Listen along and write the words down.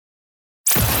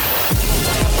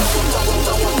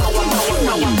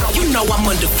know I'm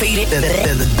undefeated. They're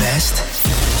the best.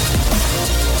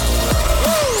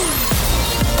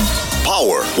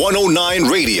 Power 109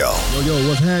 Radio. Yo,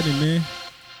 what's happening, man?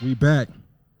 We back.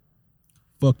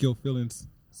 Fuck Your Feelings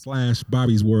 /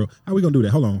 Bobby's World. How we gonna do that?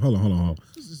 Hold on.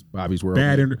 This is Bobby's World.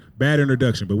 Bad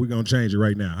introduction, but we're gonna change it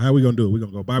right now. How we gonna do it? We're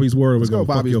gonna go Bobby's World. Let's go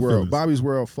Bobby's World. Feelings? Bobby's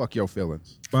World, fuck your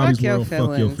feelings. Bobby's Fuck your World,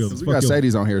 fuck your feelings. We got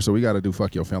Sadie's on here, so we got to do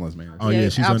fuck your feelings, man. Oh yeah,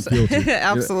 she's unfiltered.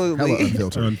 Absolutely. Hella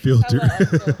unfiltered.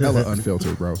 Unfiltered. Hella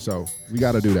unfiltered, bro. So we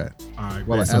got to do that. All right,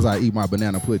 Well, man, as I eat my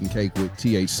banana pudding cake with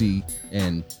THC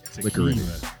and liquor in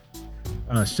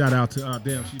it. Shout out to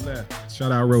damn, she left.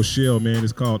 Shout out Rochelle, man.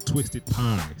 It's called Twisted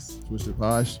Pies. Twisted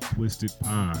pies. Twisted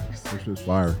Pies. It's just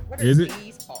fire. Is it?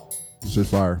 It's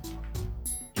just fire.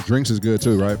 The drinks is good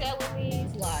too, right?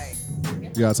 You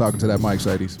got talking to that mic,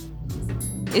 Sadie's.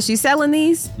 Is she selling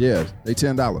these? Yeah, they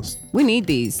 $10. We need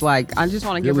these. Like, I just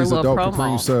want to give her a Billy's little Adult promo.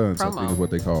 Capri Suns, I think is what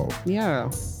they call. Yeah.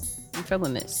 I'm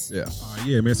feeling this. Yeah.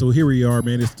 Yeah, man. So here we are,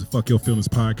 man. It's the Fuck Your Feelings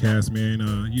podcast,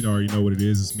 man. You already know what it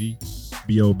is. It's me,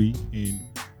 B.O.B. and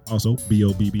also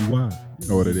B.O.B.B.Y. You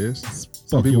know what it is.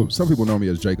 Some people know me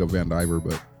as Jacob Van Diver,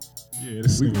 but yeah,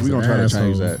 this we nigga's don't an try to asshole.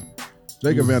 change that.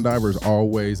 Jacob Van Diver is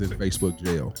always in Facebook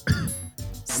jail.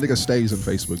 Nigga stays in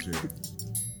Facebook jail.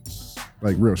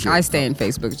 Like real shit. I stay in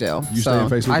Facebook jail. You stay in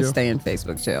Facebook jail? I stay in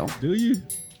Facebook jail. Do you?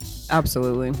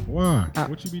 Absolutely. Why?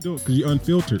 What you be doing? Because you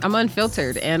unfiltered. I'm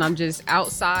unfiltered and I'm just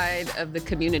outside of the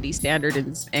community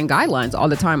standards and guidelines all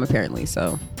the time, apparently.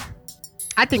 So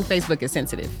I think Facebook is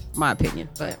sensitive, my opinion.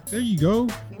 But there you go.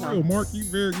 For real, Mark,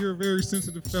 you're a very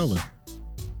sensitive fella.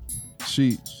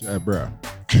 Bruh.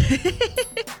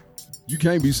 You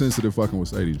can't be sensitive fucking with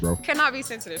Sadie's, bro. cannot be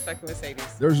sensitive fucking with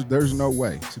Sadie's. There's no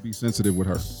way to be sensitive with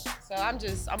her. So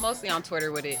I'm mostly on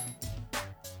Twitter with it.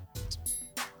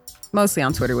 Mostly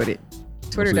on Twitter with it.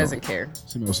 Twitter doesn't care.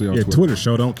 She mostly on Yeah, Twitter. Twitter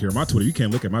show don't care. My Twitter, you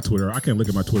can't look at my Twitter. I can't look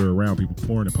at my Twitter around people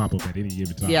pouring and pop up at any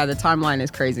given time. Yeah, the timeline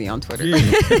is crazy on Twitter. Yeah.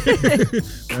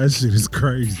 That shit is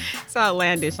crazy. It's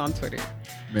outlandish on Twitter.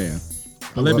 Man.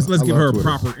 But let's give her a Twitter.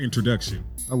 proper introduction.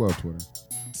 I love Twitter.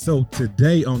 So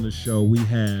today on the show we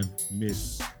have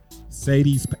Miss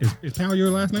Sadie's. Is Powell your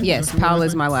last name? Yes, Powell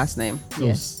is my last name. So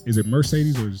Yes. Is it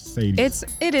Mercedes or Sadie's?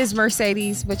 It is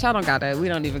Mercedes, but we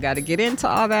don't even gotta get into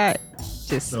all that.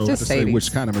 Just Say Sadie's.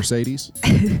 which kind of Mercedes?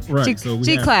 Right.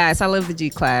 G class. I love the G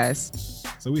class.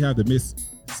 So we have the Miss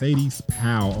Sadie's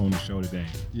Powell on the show today.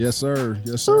 Yes, sir.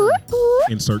 Yes, sir.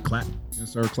 Insert clap.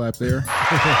 Insert clap there.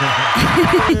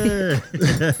 Yeah.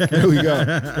 There we go.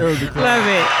 There was the clap. Love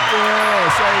it. Yeah,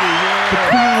 Sadie. Yeah.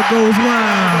 Crowd goes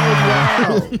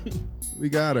wild. Wow. We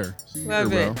got her. She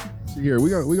Love here, it. bro. She here. We're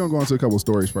gonna go into a couple of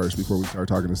stories first before we start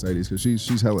talking to Sadie's because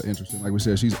she's hella interesting. Like we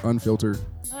said, she's unfiltered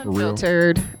for real.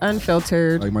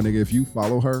 Unfiltered. Like my nigga, if you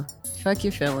follow her, Fuck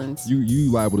your feelings.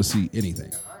 you liable to see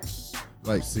anything.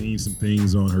 Like Seen some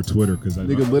things on her Twitter because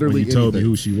Nigga, literally when you told me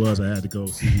anything. who she was, I had to go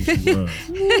see who she was.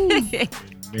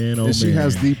 Man, oh and she man.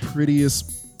 has the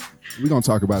prettiest. We're gonna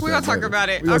talk about that. We're gonna talk later. about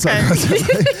it. We gonna Okay. talk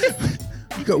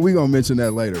about that. We're gonna mention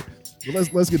that later.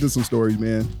 But let's get to some stories,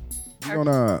 man. We're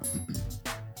gonna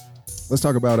let's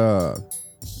talk about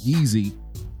Yeezy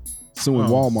suing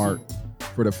Walmart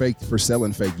for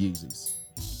selling fake Yeezys.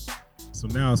 So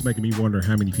now it's making me wonder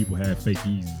how many people have fake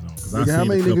Yeezys on. Because Nigga, how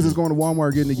many niggas is going to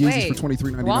Walmart getting the Yeezys Wait, for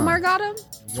 $23.99? Walmart got him?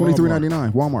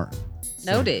 $23.99. Walmart.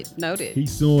 Noted.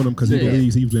 He's suing them because he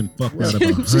believes he's been fucked out of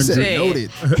She said Shit. noted.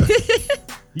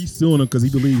 He's suing them because he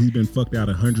believes he's been fucked out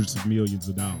of hundreds of millions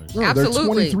of dollars. No,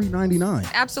 Absolutely. they're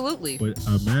 $23.99. Absolutely. But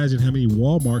imagine how many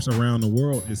Walmarts around the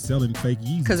world is selling fake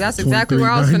Yeezys. 'Cause that's exactly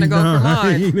where I was finna go for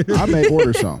mine. I may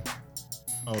order some.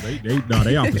 Oh, they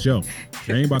off the shelf.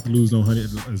 They ain't about to lose no 100.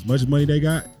 As much money they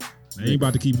got, they ain't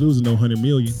about to keep losing no 100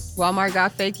 million. Walmart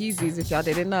got fake Yeezys if y'all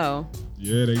didn't know.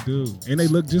 Yeah, they do. And they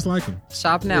look just like them.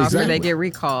 Shop now before Exactly. they get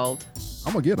recalled.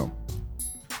 I'm going to get them.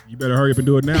 You better hurry up and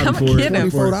do it now I'ma before get 'em.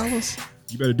 $24?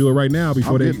 You better do it right now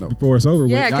before I'm getting them. before it's over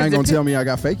Yeah, with. Y'all ain't going to 'cause tell me I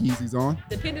got fake Yeezys on.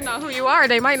 Depending on who you are,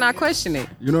 they might not question it.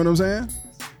 You know what I'm saying?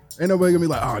 Ain't nobody going to be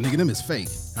like, oh, nigga, them is fake.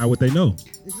 How would they know?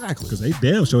 Exactly. Because they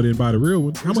damn sure didn't buy the real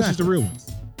ones. How much is the Exactly. real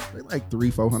ones? They like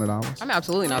 $300-$400. I'm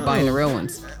absolutely not buying the real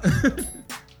ones.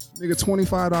 Nigga,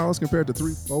 $25 compared to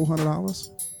 $400.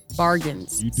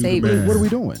 Bargains. You do the Savings. math. What are we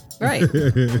doing? Right.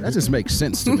 That just makes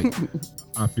sense to me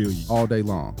I feel you. all day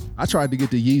long. I tried to get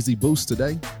the Yeezy Boost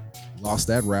today. Lost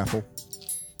that raffle.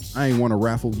 I ain't won a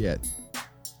raffle yet.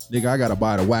 Nigga, I gotta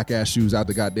buy the whack ass shoes out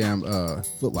the goddamn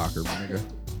Foot Locker, my nigga.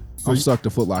 I'm stuck to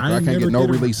Foot Locker. I ain't can't never get no did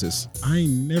a- releases. I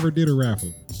ain't never did a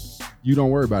raffle. You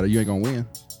don't worry about it. You ain't gonna win.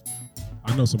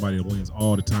 I know somebody that wins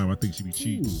all the time. I think she be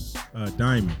cheap.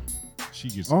 Diamond. She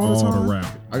gets All all the the time?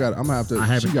 raffle. I'm gonna have to. I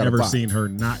she haven't got a ever bot. seen her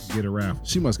not get a raffle.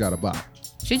 She must got a bot.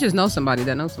 She just knows somebody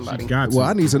that knows somebody. She got Well,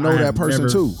 to. I need to know I that have person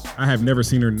never- too. I have never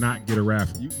seen her not get a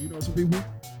raffle. You know some people?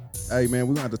 Hey man,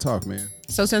 we're gonna have to talk, man.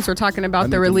 So since we're talking I about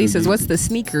need the to do releases, Yeezy. what's the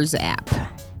sneakers app?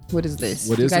 What is this?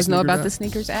 What you is the guys know sneakers about app? the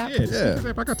sneakers app? Yeah, the Yeah. sneakers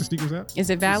app. I got the sneakers app. Is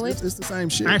it valid? It's the same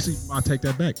shit. Actually, I'll take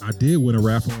that back. I did win a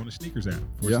raffle on the sneakers app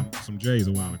for Yeah. some J's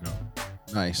a while ago.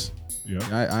 Nice. Yeah.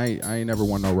 I ain't never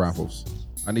won no raffles.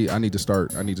 I need to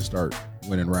start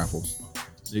winning raffles.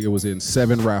 Nigga was in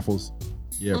 7 raffles.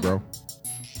 Yeah, bro.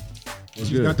 What's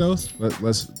You good? got those?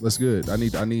 Let's good. I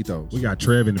need those. We got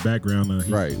Trev in the background.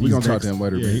 Right. We he's gonna talk next. to him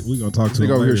later, Yeah, man. we gonna talk This to him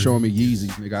nigga over later. here showing me Yeezys,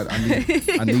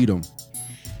 nigga. I need them.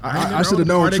 I ain't I never should have owned them.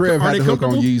 known Are they- Trev are had they the hook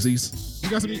on comfortable? Yeezys. You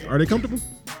got some? Are they comfortable?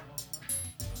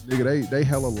 Nigga, they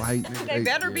hella light. Nigga. They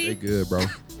better be. They good, bro.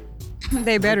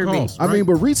 They better be. Cost, I right? mean,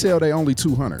 but retail they only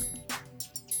 200.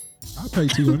 I'll pay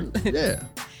 200. Yeah.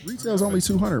 Retail's only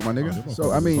 200, my Oh, nigga. them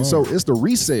So I mean, motherfuckers so hard. it's the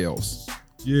resales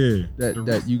Yeah.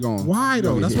 that you gon' Why though?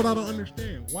 gonna That's hit. what I don't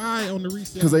understand. Why on the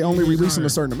resale? Because they only ain't releasing higher? a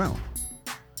certain amount.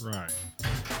 Right.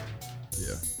 Yeah.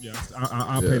 Yeah.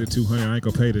 I'll Yeah. pay the 200. I ain't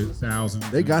gonna pay the 1,000.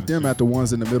 They got them at the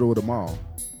ones in the middle of the mall.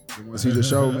 The ones he just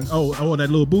showed me. Oh, that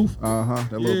little booth.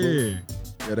 That little booth.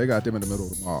 Yeah. Yeah, they got them in the middle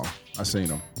of the mall. I seen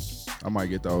them. I might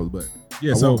get those, but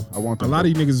Yeah. I So want a them lot of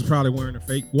you niggas is probably wearing the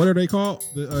fake. What are they called?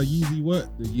 The Yeezy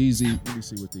what? the Yeezy. Let me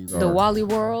see what these are. The Wally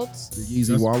Worlds. The Yeezy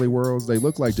That's- Wally Worlds. They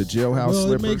look like the jailhouse Well,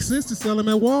 slippers. it makes sense to sell them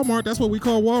at Walmart. That's what we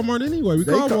call Walmart anyway. We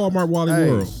They call ca- Walmart Wally Hey,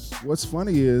 World. what's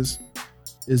funny is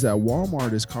that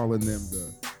Walmart is calling them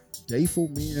the Dayful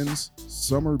Men's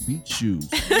Summer Beach Shoes.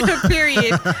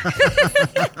 Period.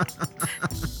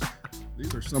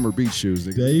 These are summer beach shoes.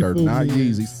 These are Dayful not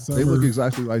Men's Yeezys. They look summer-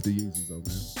 exactly like the Yeezys, though,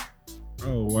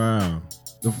 man. Oh wow.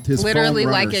 His Literally,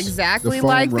 foam like runners, exactly the foam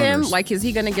like them. runners. Like, is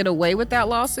he gonna get away with that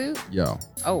lawsuit? Yo,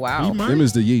 Oh wow. He might. them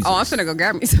is the Yeezys. Oh, I'm gonna go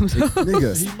grab me some. of those.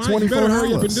 Nigga, He might. You better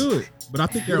hurry up and do it. But I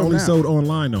think they're Get 'em only now. sold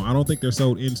online though. I don't think they're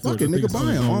sold in store. Fuck it, nigga, buy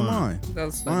them online.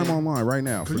 That's Buy them funny. online right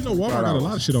now. Because you know Walmart got a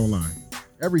lot of shit online that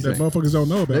Everything. motherfuckers don't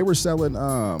know about. They were selling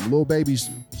Lil Baby's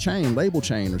chain, label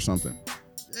chain or something.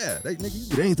 Yeah, nigga, you can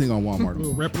get anything on Walmart.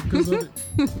 little replicas of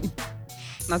it.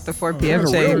 Not the 4 Oh, p.m.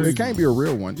 that's chain. real. It can't be a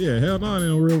real one. Yeah, hell no, they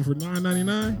don't real for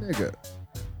 $9.99. Nigga.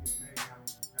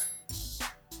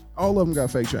 All of them got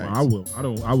fake chains. I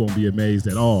won't be amazed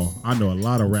at all. I know a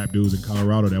lot of rap dudes in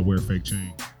Colorado that wear fake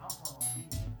chains.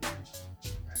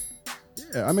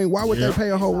 Yeah, I mean, why would Yeah. they pay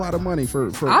a whole lot of money for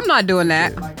I'm not doing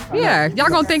that. Yeah, y'all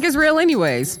gonna think it's real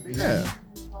anyways. Yeah.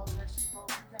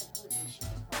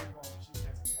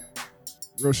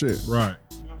 Real shit. Right.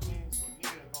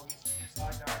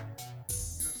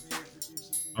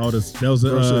 Oh, those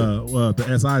the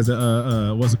SIs,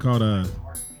 what's it called?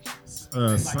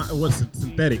 What's it,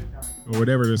 synthetic or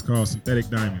whatever it's called, synthetic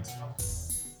diamonds.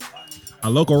 A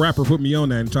local rapper put me on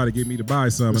that and tried to get me to buy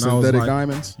some, The and I was synthetic like,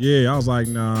 diamonds. yeah, I was like,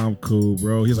 nah, I'm cool,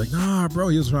 bro. He was like, nah, bro.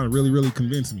 He was trying to really, really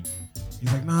convince me.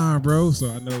 He's like, nah, bro.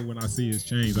 So I know when I see his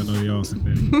chains, I know they all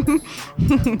synthetic.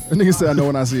 The nigga said, I know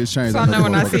when I see his chains. So I know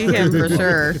when I see him for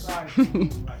sure.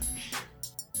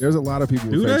 There's a lot of people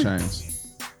with Do fake they? chains.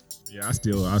 Yeah, I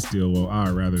still will. I'd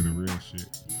rather the real shit.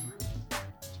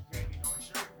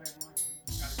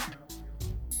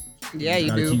 Yeah, you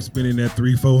Gotta do. keep spending that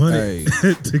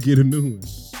 $300-$400 to get a new one.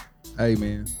 Hey,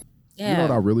 man. Yeah. You know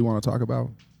what I really want to talk about?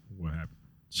 What happened?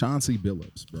 Chauncey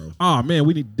Billups, bro. Oh man,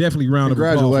 we need definitely round of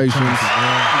applause for Congratulations. Chauncey,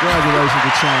 man. Congratulations to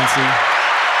Chauncey.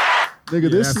 Nigga, Yeah,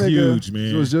 this that's nigga huge,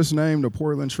 man. was just named the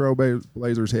Portland Trail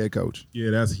Blazers head coach. Yeah,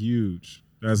 that's huge.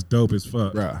 That's dope as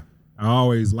fuck. Bruh. I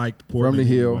always liked Portland. From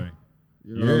the hill. anyway.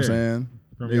 You know what I'm Yeah. saying?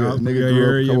 From Nigga, y'all- nigga from your grew up a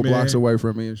area, couple man. blocks away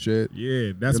from me and shit.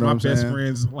 Yeah, that's You know my what I'm best saying?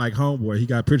 friend's like homeboy. He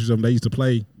got pictures of them. They used to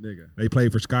play. Nigga. They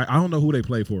played for Sky. I don't know who they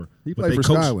play for. He but played they for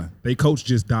coach, Skyland. They coach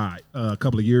just died a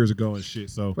couple of years ago and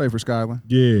shit. So Play for Skyland.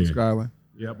 yeah, Skyland.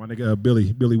 yeah. My nigga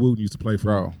Billy Wooten used to play for.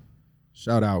 Bro.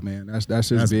 Shout out, man. That's just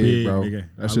That's big, big, bro. nigga.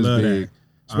 That's I just love big. that.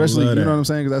 I Especially, love you know that. what I'm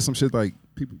saying? Because that's some shit like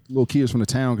people, little kids from the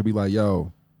town could be like,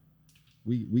 yo,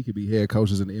 we could be head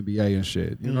coaches in the NBA and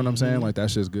shit. You know what I'm saying? Mm-hmm. Like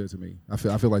that's just good to me. I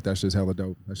feel like that's just hella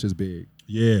dope. That's just big.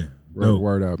 Yeah, Word, dope.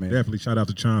 word up, man. Definitely shout out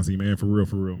to Chauncey, man, for real,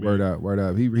 man. Word up, word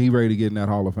up. He ready to get in that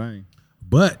Hall of Fame.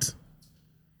 But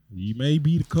you may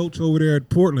be the coach over there at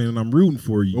Portland, and I'm rooting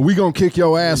for you. But we gonna kick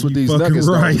your ass with You these fucking nuggets,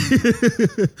 right.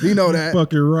 though. You know that.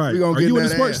 Fucking right. We gonna Are get you in in the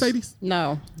that sports, ass. ladies?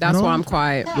 No, that's No? why I'm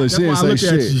quiet. Look, That's she why didn't I say looked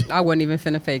at shit. you. I wasn't even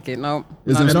finna fake it. Nope.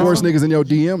 Is not them at all. sports niggas in your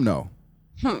DM? No.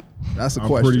 That's a I'm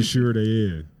question. pretty sure they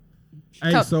is.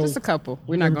 Hey, so Just a couple.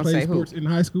 We're you not never gonna played say who. sports in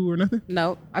high school or nothing?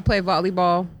 No, I played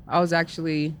volleyball. I was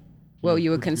actually what you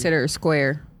would consider a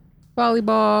square.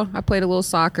 Volleyball. I played a little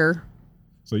soccer.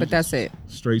 So but that's it.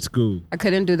 Straight school. I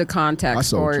couldn't do the contact I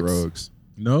sold sports. drugs.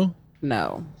 No?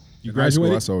 No. You In high school, I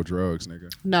graduated? sold drugs,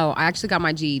 nigga. No, I actually got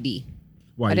my GED.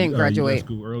 Why, I didn't you graduate. left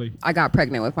school early? I got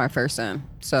pregnant with my first son.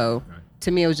 So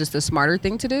to me, it was just a smarter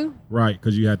thing to do. Right,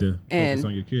 because you had to And focus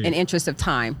on your kid. in interest of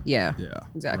time. Yeah. Yeah.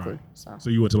 Exactly. Right. So. So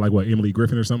you went to like what, Emily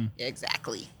Griffin or something?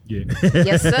 Exactly. Yeah.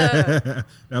 Yes, sir.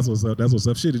 That's what's up. That's what's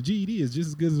up. Shit, the GED is just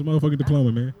as good as a motherfucking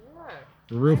diploma, man.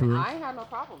 For real, for real. I ain't had no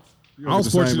problems. I was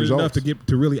get the same fortunate enough results.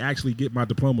 to really actually get my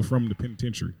diploma from the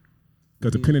penitentiary,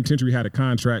 because the penitentiary had a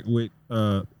contract with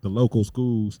the local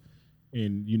schools,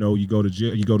 and you know you go to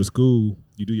jail, you go to school,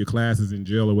 you do your classes in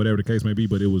jail or whatever the case may be,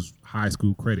 but it was high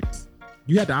school credits.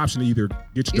 You had the option to either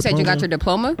get your You said diploma. you got your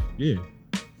diploma? Yeah,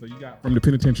 so you got from the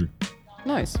penitentiary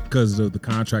Nice. because of the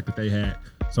contract that they had.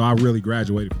 So I really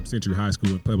graduated from Century High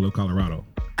School in Pueblo, Colorado.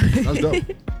 That's dope.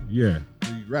 Yeah.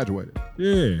 You graduated.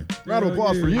 Yeah. Round of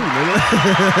applause for you,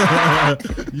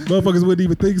 nigga. You motherfuckers wouldn't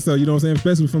even think so, you know what I'm saying?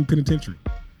 Especially from penitentiary.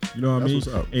 You know what I That's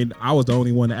mean? what's up. And I was the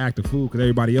only one to act a fool because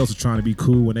everybody else was trying to be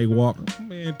cool when they walk.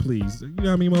 Man, please. You know what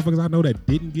I mean, motherfuckers I know that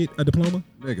didn't get a diploma?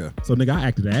 Nigga, So, nigga, I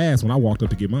acted an ass when I walked up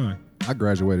to get mine. I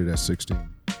graduated at 16.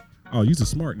 Oh, you's a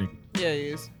smart nigga. Yeah, he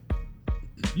is.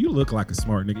 You look like a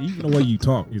smart nigga. Even the way you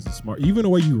talk is a smart. Even the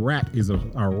way you rap is a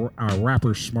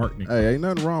rapper smart nigga. Hey, ain't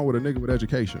nothing wrong with a nigga with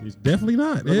education. It's definitely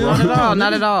not. Not at all.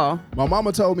 Not at all. My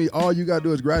mama told me all you gotta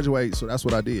do is graduate, so that's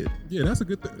what I did. Yeah, that's a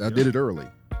good thing. I did it early.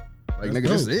 Like, That's nigga,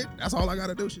 this dope. is it. That's all I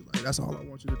gotta do. She's like, that's all I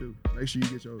want you to do. Make sure you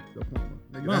get your diploma.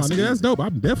 Nigga, Nah, nigga, that's easy. dope.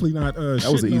 I'm definitely not. That was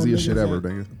the shitting on easiest shit niggas ever, that-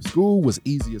 nigga. School was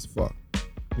easy as fuck.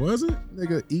 Was it?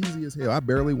 Nigga, easy as hell. I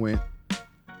barely went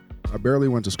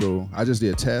to school. I just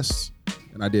did tests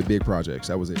and I did big projects.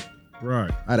 That was it. Right.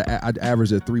 I'd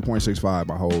averaged a 3.65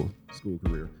 my whole school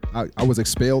career. I was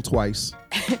expelled twice.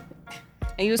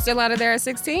 And you were still out of there at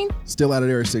 16? Still out of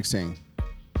there at 16.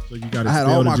 So you got I had all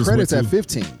expelled and my just credits went at to-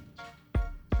 15.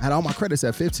 I had all my credits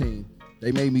at 15.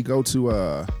 They made me go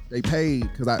to they paid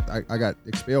because I got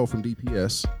expelled from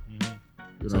DPS. You know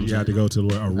So what I'm you had to saying? go to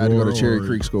Aurora. I had to go to Cherry or-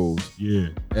 Creek schools. Yeah.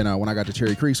 And when I got to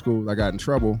Cherry Creek School, I got in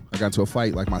trouble. I got into a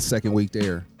fight like my second week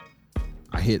there.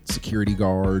 I hit security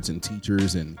guards and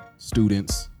teachers and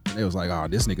students. And they was like, oh,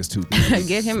 this nigga's too big.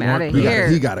 Get him Smart out of nigga. here.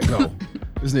 He gotta go.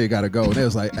 This nigga gotta go. And they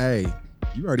was like, hey,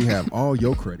 you already have all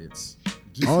your credits.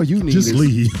 All you need just is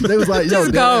leave. They was like, yo,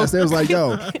 Just go. they was like,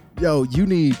 yo, you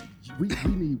need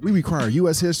we require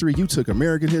U.S. history. You took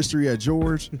American history at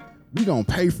George. We gonna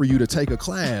pay for you to take a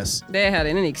class. They had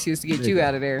any excuse to get you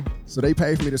out of there. So they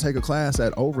paid for me to take a class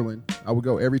at Overland. I would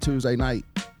go every Tuesday night.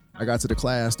 I got to the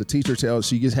class. The teacher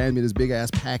she just handed me this big ass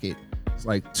packet. It's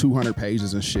like 200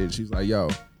 pages and shit. She's like, yo,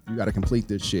 you got to complete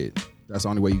this shit. That's the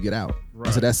only way you get out.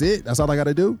 I said, that's it? That's all I got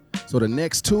to do? So the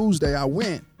next Tuesday I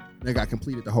went, and I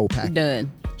completed the whole packet.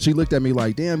 Done. She looked at me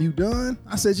like, damn, you done?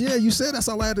 I said, yeah, you said that's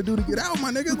all I had to do to get out,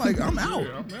 my nigga. Like, I'm out.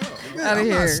 Nigga, Outta I'm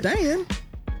here. not staying.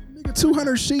 Nigga,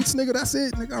 200 sheets, nigga, that's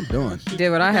it. Nigga, I'm done.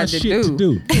 Did what I had Got to shit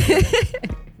do.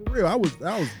 For real, I was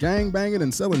gang banging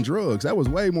and selling drugs. That was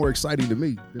way more exciting to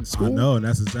me than I school. know, and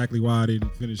that's exactly why I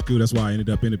didn't finish school. That's why I ended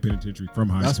up in the penitentiary from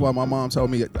high That's school. why my mom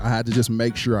told me I had to just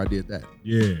make sure I did that.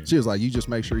 Yeah. She was like, you just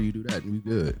make sure you do that and you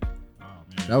good. Oh,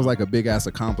 man. That was like a big ass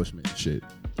accomplishment and shit.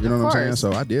 You know Of what I'm saying? course.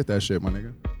 So I did that shit, my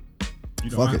nigga. You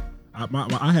know, Fuck I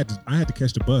it. I had to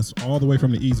catch the bus all the way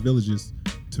from the East Villages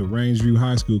to Rangeview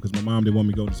High School because my mom didn't want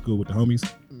me to go to school with the homies.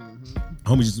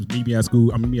 Homies just meet me at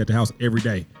school. I meet me at the house every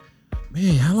day.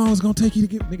 Man, how long is it gonna take you to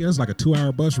get? Nigga, that's like a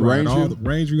 2-hour bus ride. Rangeview? All the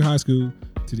Rangeview High School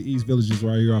to the East Villages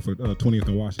right here off of 20th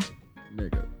and Washington.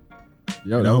 Nigga.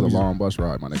 Yo, The that was homies- a long bus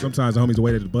ride, my nigga. Sometimes the homies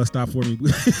waited at the bus stop for me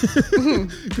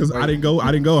because I didn't go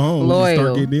home. Just Loyal.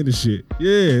 start getting into shit.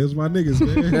 Yeah, it was my niggas,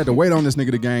 I man. had to wait on this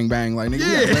nigga to gang bang. Like, nigga,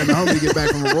 we gotta let the homie get back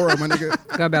from Aurora, my nigga.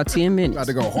 Got about 10 minutes. Got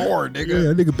to go hard, nigga.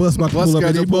 Yeah, that nigga bus about to Bus pull up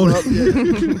got and to they pull both.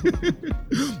 up.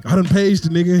 Yeah. I done paged the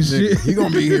nigga and Nigga, shit. he gonna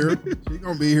be here. He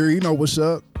gonna be here. He know what's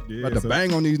up. Yeah, About to so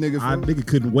bang on these niggas I fool. nigga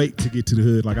couldn't wait to get to the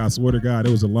hood. Like I swear to God, it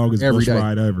was the longest Every bus day.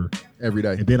 ride ever. every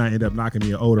day. And then I ended up knocking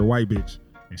me an older white bitch.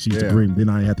 And she used Yeah. to bring me. Then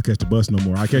I didn't have to catch the bus no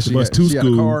more. I catch the She bus had- to she had a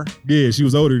school. car? Yeah, she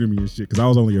was older than me and shit because I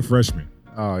was only a freshman.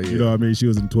 Oh yeah. You know what I mean? She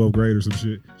was in 12th grade or some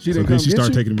shit. She so didn't then come she get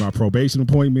started you? taking me to my probation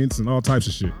appointments and all types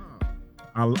of shit.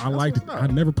 I liked it. what's up. I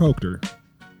never poked her.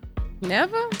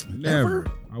 Never? Never.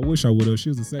 I wish I would have. She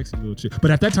was a sexy little chick.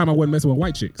 But at that time, I wasn't messing with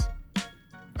white chicks.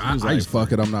 I was like,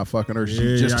 fuck it, I'm not fucking her. She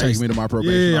Yeah, just I takes used- me to my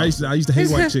probation. Yeah, I used to hate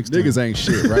white chicks. too. Niggas ain't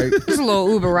shit, right? Just a little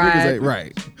Uber Niggas ride. ain't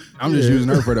right. I'm just Yeah. using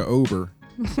her for the Uber.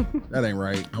 That ain't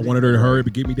right. I wanted her to hurry up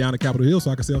and get me down to Capitol Hill so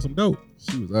I could sell some dope.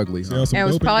 She was ugly. Sell Huh? some And it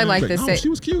was dope probably and like everything. the Oh, she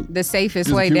was cute. The safest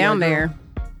She was a way cute down white girl?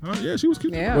 there. Yeah, she was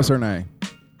cute. Yeah. What's her name?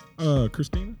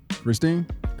 Christina. Christine?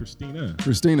 Christina.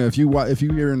 Christina, if you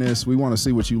hearing this, we want to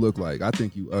see what you look like. I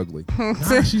think you ugly.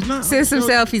 Nah, she's not. Send some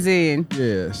selfies in.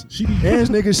 Yes. She be And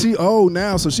nigga, she old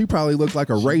now, so she probably look like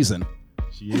a raisin.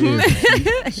 She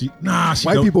is. She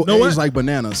White don't. people know age what? like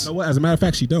bananas. Know what? As a matter of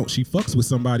fact, she don't. She fucks with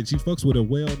somebody. She fucks with a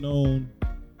well-known.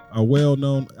 As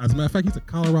a matter of fact, he's a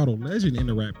Colorado legend in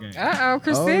the rap game.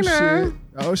 Christina.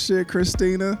 Oh shit,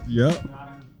 Christina. Yep.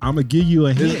 I'm gonna give you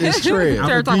a hint. It's Trey.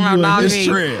 They're talking about Navi. It's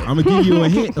Trey. I'm gonna give you a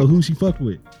hint of who she fucked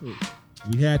with.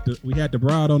 We had the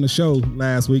broad on the show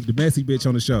last week, the messy bitch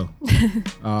on the show.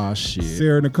 Oh shit.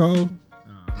 Sarah Nicole.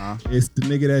 It's the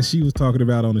nigga that she was talking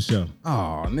about on the show.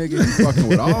 Oh nigga, you fucking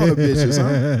with all the bitches,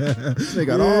 huh? They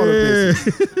got all the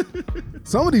bitches.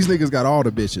 Some of these niggas got all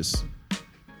the bitches.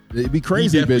 They be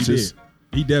crazy bitches.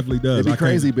 He definitely does. They be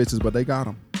crazy bitches, but they got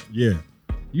them. Yeah.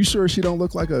 You sure she don't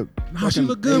look like a No, she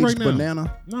look good right now.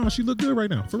 banana? No, she look good right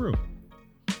now, for real.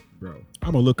 Bro,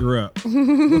 I'm gonna look her up.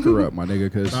 Look her up, my nigga,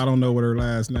 because I don't know what her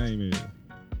last name is.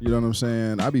 you know what I'm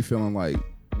saying? I be feeling like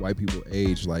white people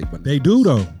age like bananas. They do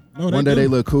though. No, One day do. they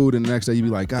look cool, and the next day you be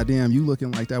like, God damn, you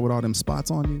looking like that with all them spots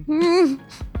on you?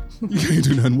 You can't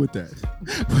do nothing with that.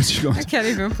 What you gonna I can't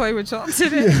even play with y'all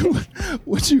today.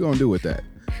 what you gonna do with that?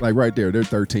 Like right there, they're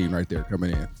 13 right there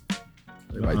coming in.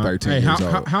 They're like 13 Hey, years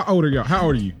old. how old are y'all? How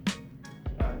old are you?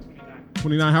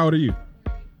 29. How old are you?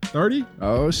 30.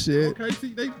 Oh shit. Okay,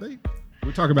 see,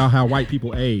 we're talking about how white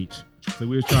people age. So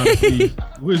we was trying to see.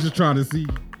 We was just trying to see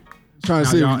Trying to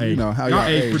how see, y'all you age. know, how y'all y'all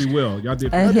age age. pretty well. Y'all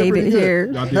did. I hate it here.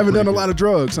 Y'all did Haven't pretty done a good. lot of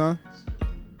drugs, huh?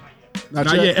 Not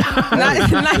yet. Not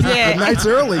The yet. night's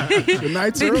early. The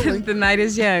night's early. The night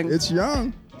is young. It's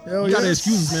young. Hell You yeah. gotta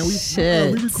excuse us,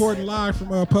 man. Shit. We recording live from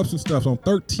Pups and Stuff on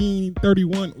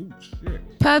 1331. Ooh,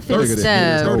 shit. Perfect Look at this.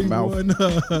 stuff. Dirty mouth.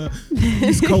 31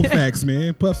 East Colfax,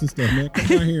 man. Pups and Stuff, man. Come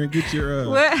down here and get your.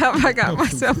 What have I got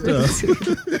Pups and myself Stuff.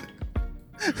 into?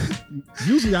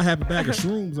 Usually I have a bag of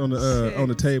shrooms on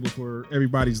the table for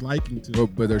everybody's liking to.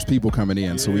 But there's people coming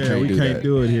in, so we Yeah, can't do that.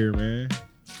 do it here, man.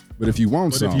 But if you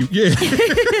want But some, if you, yeah.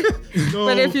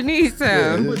 But if you need some,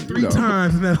 Yeah. three you know.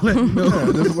 times and that'll let me know.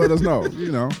 yeah, just let us know.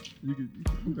 You know, you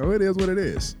know, it is what it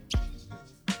is.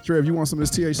 Trev, you want some of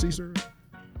this THC, sir?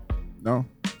 No,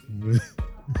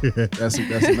 that's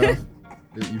enough.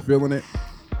 You feeling it?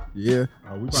 Yeah.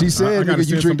 She said, nigga,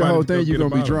 you drink the whole thing, you're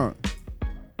gonna be drunk.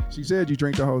 She said you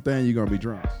drink the whole thing, you're gonna be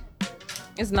drunk.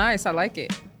 it's nice. I like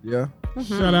it. Yeah.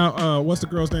 Shout out. What's the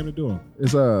girl's name to do 'em?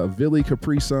 It's Villy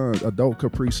Capri Suns, adult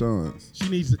Capri Suns.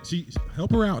 She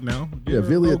help her out now. Get Yeah, her a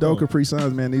Villy logo. adult Capri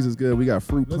Suns, man. These is good. We got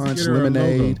fruit Let's punch, get her a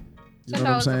lemonade. logo. You know what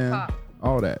I'm $10 a saying? pop.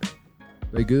 All that.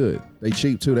 They good. They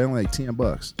cheap too. They only like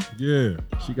 $10. Yeah.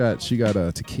 She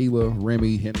got tequila,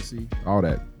 Remy, Hennessy, all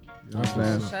that. You know what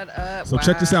I'm saying? Shut up. So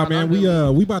check this out, man. We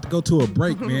about to go to a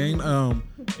break, man.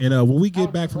 And when we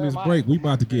get back from this break, we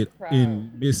about to get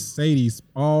in Miss Sadie's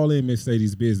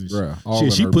business. Bruh, all Shit,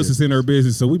 in she her puts us in her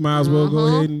business, so we might as well go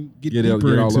ahead and get Get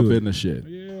deeper all into up it. in the shit.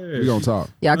 Yeah, We gonna talk.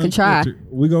 Y'all can try.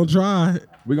 We gonna try.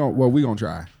 We gonna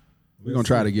try. We gonna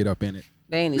try to get up in it.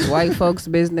 They ain't these white folks'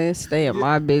 business. They in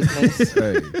my business.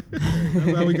 Hey,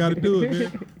 That's how we got to do it,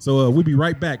 man. So we'll be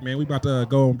right back, man. We about to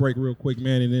go on break real quick,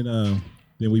 man, and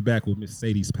then we back with Miss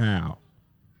Sadie's pal.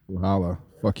 well, holla.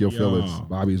 Fuck your Yeah. feelings.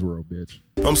 Bobby's world, bitch.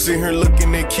 I'm sitting here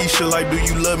looking at Keisha like, do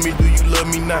you love me? Do you love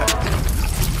me not?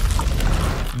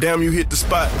 Damn, you hit the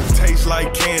spot. Taste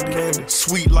like candy,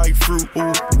 sweet like fruit,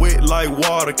 ooh, wet like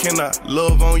water. Can I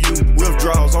love on you?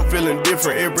 Withdrawals, I'm feeling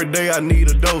different. Every day I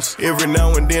need a dose. Every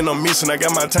now and then I'm missing. I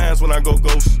got my times when I go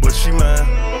ghost, but she mine.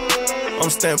 I'm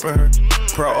stamping her.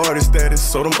 Priority status,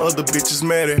 so them other bitches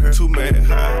mad at her. Too mad.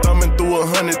 Thumbing through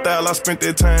 100,000, I spent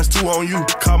that times 2 on you.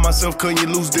 Caught myself cutting you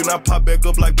loose, then I pop back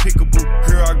up like Pickaboo.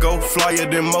 Here I go, flyer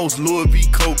than most, Louis V.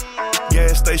 Coke.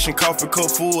 Gas station, coffee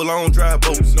cup full, I don't drive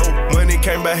boats. No money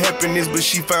came by happiness, but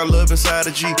she found love inside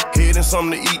a G. Head and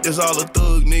something to eat, that's all a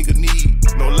thug nigga need.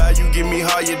 No lie, you get me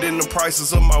higher than the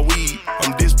prices of my weed.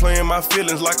 I'm displaying my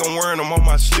feelings like I'm wearing them on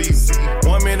my sleeve.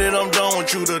 1 minute I'm done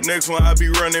with you, the next one I be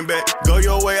running back. Go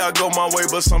your way, I go my way,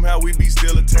 but somehow we be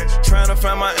still attached. Trying to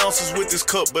find my ounces with this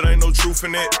cup, but ain't no truth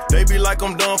in that. They be like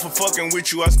I'm done for fucking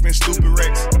with you, I spend stupid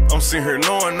racks. I'm sitting here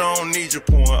knowing I don't need you,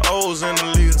 pouring O's in the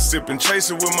lid. Sipping,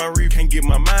 chasing with my reef, can't get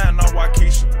my mind on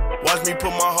Waukesha. Watch me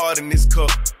put my heart in this cup.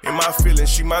 In my feelings,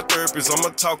 she my therapist, I'ma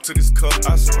talk to this cup.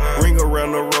 I swear. Ring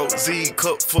around the road, Z,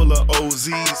 cup full of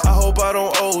OZs. I hope I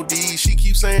don't OD, she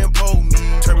keeps saying pull me.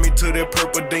 Turn me to that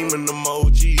purple demon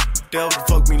emoji. Devil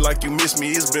fuck me like you miss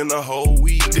me, it's been a whole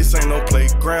week. This ain't no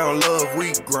playground, love,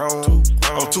 we grown.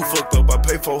 I'm too fucked up, I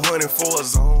pay 400 for a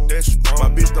zone. My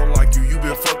bitch don't like you, you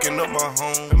been fucking up my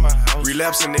home. In my house.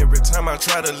 Relapsing every time I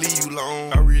try to leave you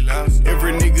alone. I relapse.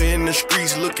 Every nigga in the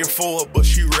streets looking for her, but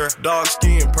she rare. Dark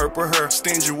skin, purple hair,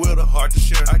 stingy with a heart to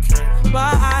share. I can't.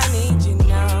 But I need you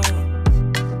now.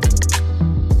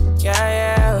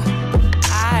 Yeah.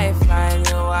 I find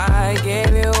you, I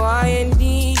gave you all you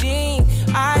needing.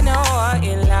 I know what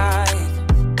you like.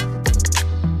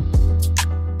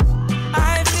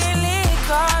 I feel it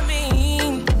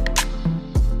coming.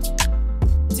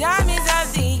 Time is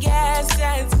of the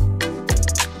essence.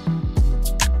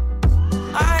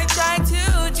 I try to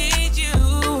teach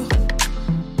you,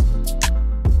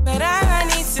 but I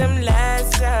need some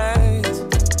lessons.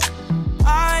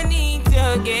 I need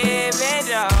to give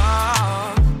it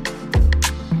all.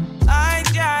 I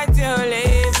try to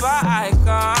live, but I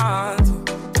can't.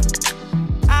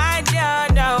 I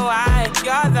don't know why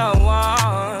you're the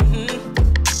one.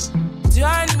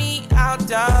 Turn me out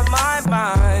of my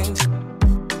mind.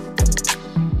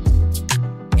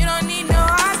 You don't need no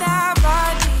other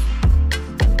body.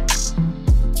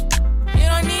 You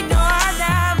don't need no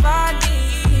other body.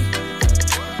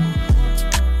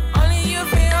 Only you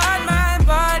feel on my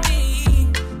body.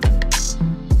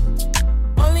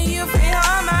 Only you feel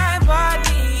on my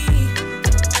body.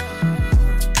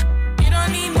 You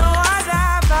don't need no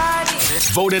other body.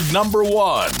 Voted number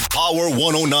 1. Power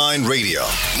 109 Radio.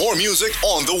 More music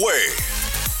on the way.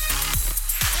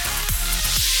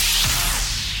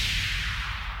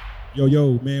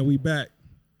 Yo, man, we back.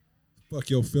 Fuck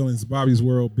your feelings, Bobby's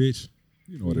World, bitch.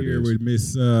 You know what it Here is. with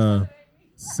Miss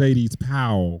Sadie's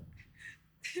Powell.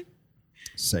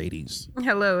 Sadie's.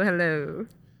 Hello.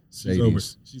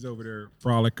 She's over there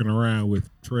frolicking around with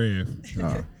Trev.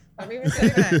 Don't even say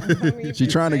that. She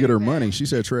trying to get her money. She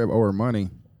said Trev owe her money.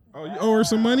 Oh, you owe her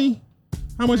some money?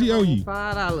 How much he owe you?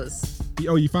 $5. He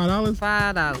owe you $5?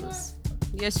 $5.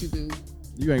 Yes, you do.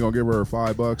 You ain't gonna give her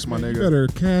 $5, my You nigga. better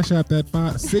cash out that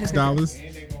 $6.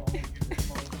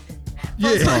 Yeah.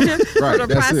 Right, For the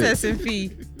that's it. processing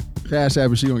fee. Cash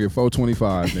app, she gonna get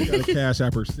 $4.25, nigga. Gotta cash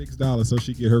out her $6 so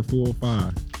she get her full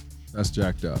 $5. That's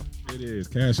jacked up. It is.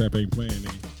 Cash App ain't playing any.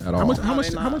 At How all. much? No, How much?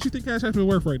 they How not. much you think Cash App is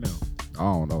worth right now? I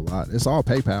don't know a lot. It's all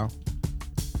PayPal.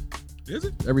 Is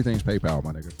it? Everything's PayPal,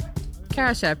 my nigga.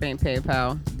 Cash App ain't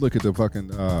PayPal. Look at the fucking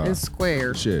It's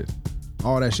Square. shit.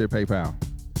 All that shit PayPal.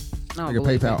 I don't Nigga,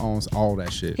 believe PayPal it. owns all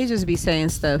that shit. He just be saying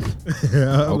stuff.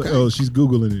 Okay. Oh, she's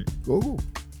Googling it. Google.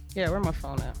 Yeah, where my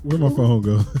phone at? Where my phone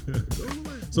go?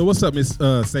 So what's up, Miss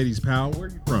Sadie's Powell? Where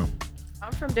are you from?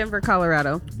 I'm from Denver,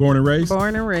 Colorado. Born and raised?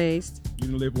 Born and raised.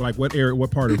 You live like what area?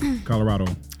 What part of Colorado?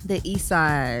 The east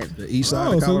side. The east side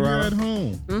Oh, of so you're Colorado. at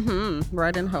home. Mm-hmm.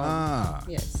 Right in home. Ah,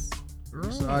 Yes.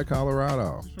 east side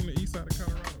Colorado. From the east side of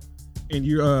Colorado. And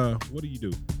you what do you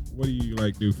do? What do you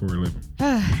like do for a living?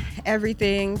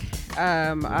 Everything.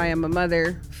 I am a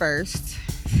mother first.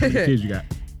 How many kids you got?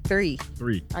 3.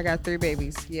 3. I got 3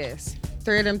 babies. Yes.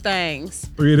 3 of them things.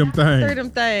 3 of them things. 3 of them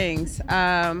things.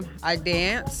 I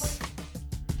dance.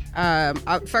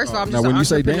 First of all, I'm Now, just when an you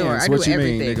say entrepreneur. dance, I do what you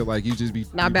everything. mean, nigga? Like you just be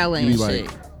Not you ballet be and like, shit.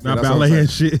 Not that's what I'm ballet saying. and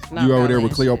shit. Not You over there ballet with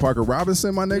and Cleo shit. Parker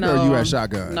Robinson, my nigga, or you at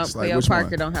Shotguns? No, Like, Cleo which Parker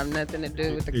one? don't have nothing to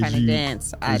do with the Is kind you- of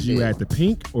dance I Is do. you at the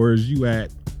Pink or is you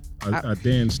at a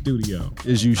dance studio?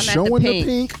 Is you I'm at the showing the Pink.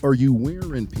 pink or you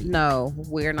wearing pink? No,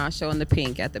 we're not showing the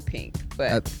pink at the Pink.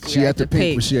 But She we're at the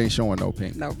pink, but she ain't showing no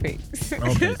pink. no pink.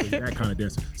 Okay, so that kind of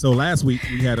dance. So last week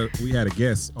we had a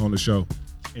guest on the show,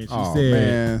 and she Oh,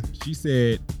 said,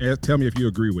 man. tell me if you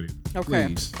agree with it. Okay.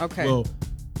 Please. Okay. Well,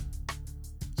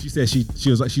 she said she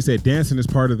said dancing is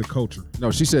part of the culture. No,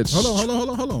 she said.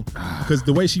 Hold on. Because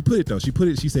the way she put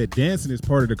it, she said dancing is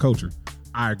part of the culture.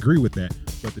 I agree with that,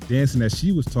 but the dancing that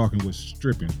she was talking was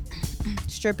stripping,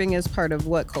 Stripping is part of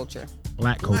what culture?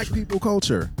 black culture, Black people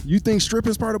culture. You think strip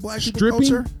is part of black people stripping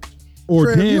culture? or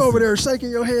Trev, dancing. you over there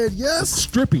shaking your head? Yes.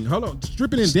 Stripping. Hold on.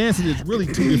 Stripping and dancing is really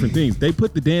 2 different things. They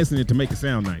put the dancing in to make it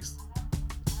sound nice.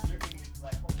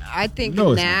 I think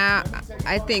No, it's now.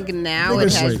 I think now Niggas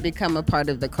it has like- become a part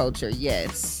of the culture.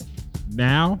 Yes.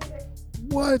 Now,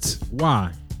 What?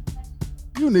 why?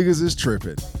 You niggas is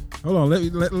tripping. Hold on.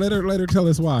 Let her tell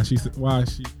us why she. First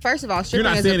of all, You're stripping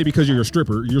not is saying it because you're a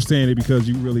stripper. You're saying it because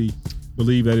you really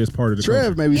believe that it's part of the Trev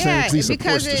culture. maybe yeah, saying he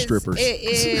supports the because strippers. it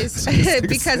is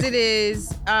because it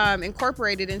is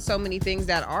incorporated in so many things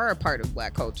that are a part of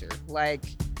black culture, like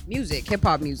music, hip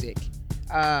hop music.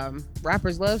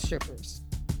 Rappers love strippers.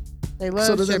 They love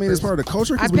So does that mean it's part of the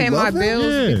culture? I 'Cause we pay my love that?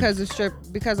 bills Yeah.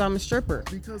 because I'm a stripper.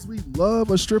 Because we love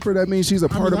a stripper, that means she's a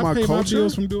part of I my pay culture. my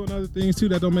bills from doing other things too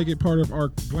that don't make it part of our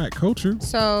black culture.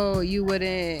 So you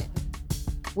wouldn't.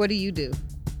 What do you do?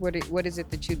 What is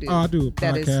it that you do? Oh, I do a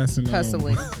that is podcast and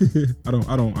hustling. I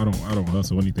don't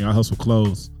hustle anything. I hustle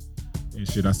clothes and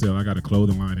shit. I got a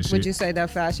clothing line and shit. Would you say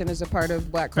that fashion is a part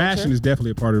of black culture? Fashion is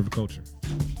definitely a part of the culture.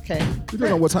 Okay.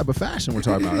 Depending on what type of fashion we're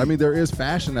talking about. I mean, there is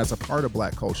fashion that's a part of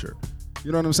black culture.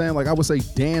 You know what I'm saying? Like I would say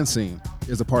dancing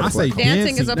is a part of black culture.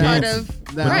 dancing is a part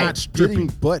of Now, right. not stripping.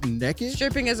 Getting butt naked,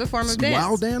 Stripping is a form of dance.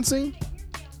 while dancing,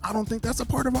 I don't think that's a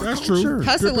part of our That's true. culture.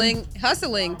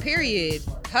 Hustling, period.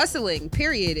 Hustling,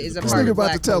 period, is a This part nigga of about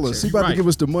black to tell culture. us. He about Right. to give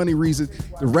us the money reason,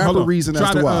 the rapper Hold on. reason Try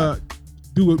as to why.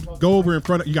 Go over in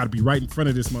front of. You got to be right in front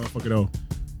of this motherfucker though.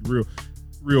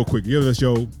 Real quick. Give us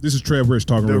this is Trev Rich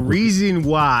talking. The real quick. reason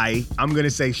why I'm gonna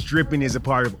say stripping is a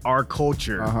part of our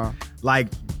culture, like,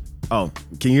 oh,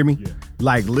 can you hear me? Yeah.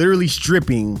 Like literally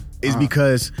stripping is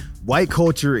because white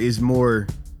culture is more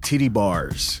titty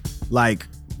bars, like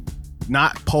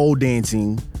not pole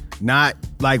dancing, not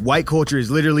like white culture is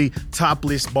literally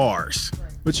topless bars.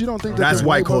 But you don't think that That's the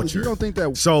white brothers- culture. You don't think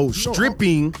that So you don't-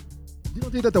 stripping. You don't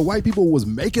think that the white people was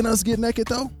making us get naked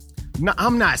though? No,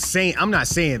 I'm not saying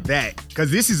that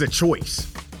because this is a choice.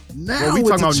 Now What we it's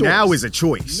talking a about choice. now is a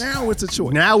choice. Now it's a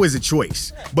choice. Now is a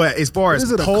choice. But as far as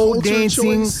Is it a pole culture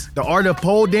dancing, choice? the art of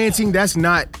pole dancing, that's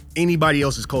not anybody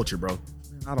else's culture, bro.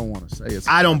 I don't want to say it's.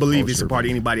 I don't believe culture, it's a part of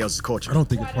but- anybody else's culture. I don't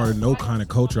think it's part of no kind of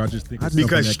culture. I just think it's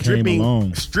Because something that came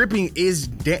along. stripping is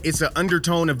it's an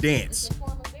undertone of dance.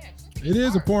 It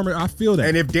is a form of. I feel that.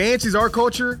 And if dance is our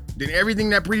culture, then everything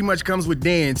that pretty much comes with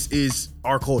dance is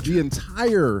our culture. The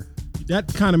entire.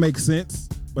 that kind of makes sense,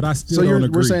 but I still So don't agree.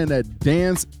 we're saying that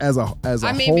dance as a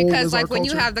I mean, whole because is our like when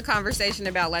you culture? have the conversation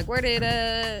about like where did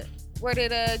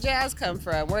jazz come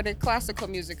from? Where did classical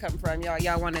music come from?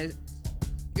 Y'all want to.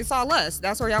 It's all us.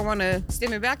 That's where y'all want to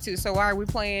stem it back to. So why are we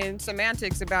playing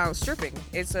semantics about stripping?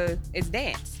 It's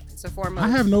dance. It's a form of I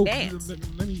have no. dance.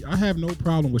 I have no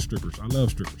problem with strippers. I love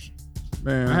strippers.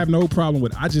 Man, I have no problem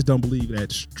with. I just don't believe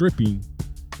that stripping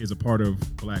is a part of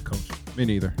black culture. me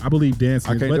neither. I believe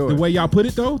dancing. I is, can't but do the it. way y'all put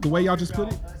it though, the way y'all just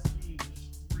put it.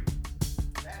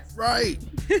 Right.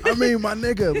 I mean, my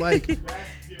nigga, like,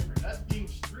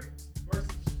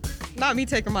 Not me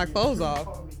taking my clothes off.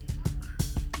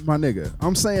 my nigga.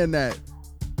 I'm saying that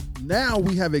now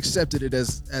we have accepted it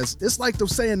as it's like the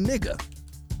saying nigga.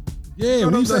 Yeah, You know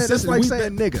what I'm we've saying? It's accepted- like we-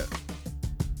 saying nigga.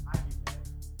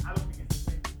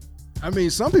 I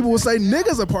mean, some people will say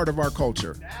nigga's a part of our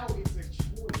culture.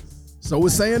 So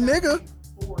it's saying nigga.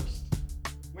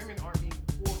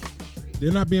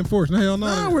 They're not being forced. No, hell no.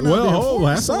 Nah, we're not well, being oh, forced.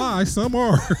 that's a Some- lie. Some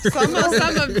are.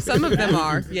 Some of them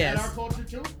are. Yes.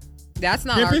 That's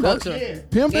not Pimping? our culture.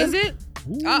 Pimping? Is it?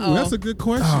 Ooh, Uh-oh. that's a good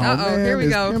question. Oh, Uh-oh, man, here we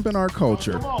it's go. pimping our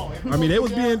culture. I mean, they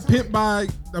was being pimped by.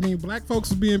 I mean, black folks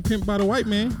was being pimped by the white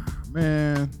man.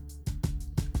 Man.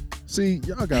 See,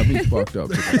 y'all got me fucked up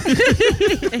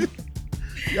today.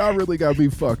 Y'all really got me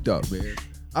fucked up, man.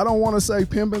 I don't want to say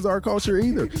pimping's our culture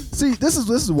either. See, this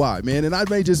is why, man. And I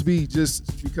may just be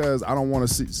just because I don't want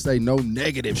to say no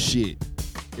negative shit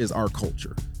is our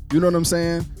culture. You know what I'm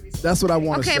saying? That's what I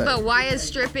want to say. Okay, but why is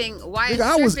stripping? Why Nigga,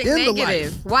 I is was stripping in the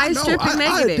negative? life. Why is No, stripping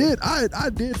negative? I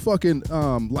did fucking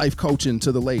life coaching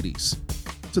to the ladies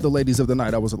of the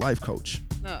night. I was a life coach.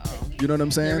 Uh-oh. You know what I'm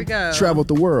saying? Here we go. Traveled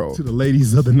the world. To the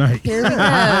ladies of the night. Here we go.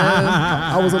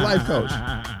 I was a life coach.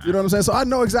 You know what I'm saying? So I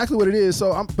know exactly what it is.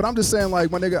 So I'm just saying, like,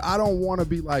 my nigga, I don't want to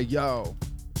be like, yo,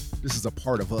 this is a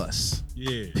part of us.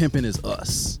 Yeah. Pimping is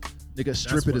us. Nigga,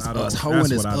 stripping what is I don't- us. that's Hoeing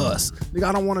is what I don't- us. Nigga,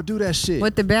 I don't want to do that shit.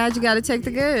 With the bad, you got to take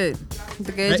the good. With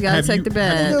the good, Hey, you got to have take you- the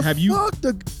bad. Nigga, have you-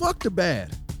 fuck the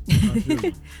bad.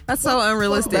 That's so Fuck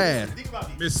unrealistic. bad.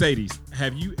 Miss Sadie's,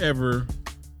 have you ever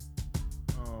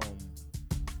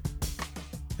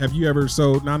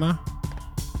sold Nana?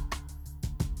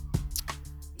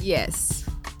 Yes,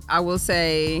 I will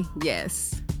say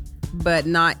yes, but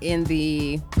not in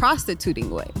the prostituting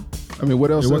way. I mean,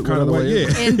 what else? What kind of other way?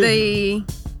 is it? Yeah.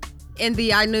 In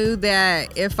the I knew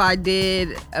that if I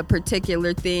did a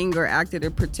particular thing or acted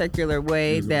a particular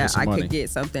way, You're gonna get that some I money. could get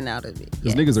something out of it.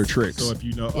 Because niggas are tricks. So if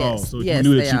you know, Yes. so if Yes, you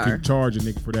knew that they you are. could charge a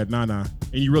nigga for that Nana,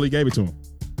 and you really gave it to him,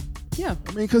 Yeah.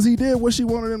 I mean, because he did what she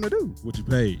wanted him to do. what you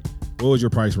paid? What was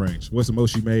your price range? What's the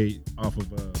most you made off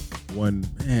of one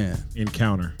Man,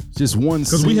 encounter? just one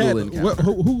Because single we had encounter.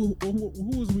 who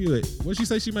was we with? What she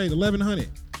say she made 1,100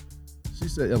 She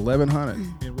said 1,100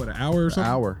 in what, an hour or an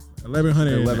something? hour.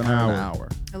 1,100 in an 1,100 hour. an hour.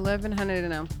 1,100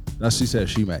 an hour. That's she said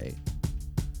she made.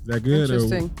 Is that good?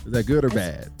 Interesting. Is that good or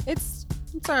bad? It's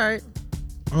all right.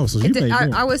 Oh, so you made more.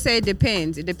 I would say it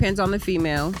depends. It depends on the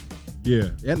female. Yeah.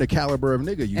 And the caliber of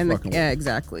nigga you And fucking with. yeah,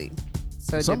 exactly.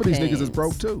 So it Some of these niggas is depends.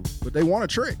 broke too, but they want a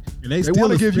trick. And they They still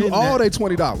want to give you spend all that. their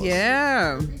 $20.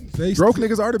 Yeah. They Broke still-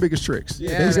 niggas are the biggest tricks.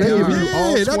 Yeah, they they give are. you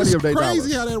all Yeah, that 20 is of their crazy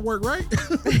dollars. how that work, right?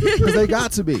 Because they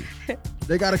got to be.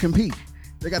 They got to compete.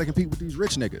 They got to compete with these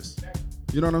rich niggas.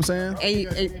 You know what I'm saying?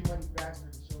 And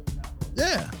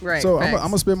Yeah. Right, So I'm facts.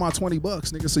 gonna spend my $20,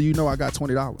 nigga, so you know I got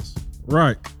 $20.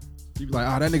 Right. You be like,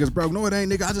 oh, that nigga's broke. No, it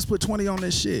ain't, nigga. I just put 20 on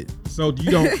this shit. So you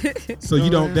don't. So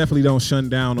you don't definitely don't shun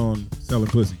down on selling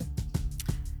pussy.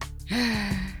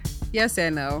 yes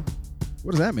and no.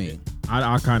 What does that mean?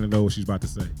 I kind of know what she's about to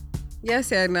say.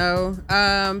 Yes and no.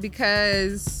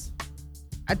 Because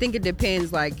I think it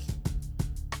depends, like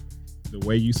The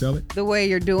way you sell it. the way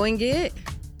you're doing it.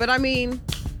 But I mean,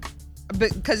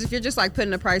 because if you're just like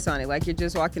putting a price on it, like you're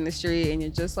just walking the street and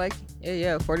you're just like,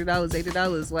 yeah, $40,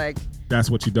 $80, like, That's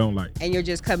what you don't like. and you're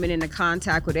just coming into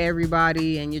contact with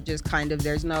everybody, and you're just kind of,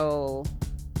 there's no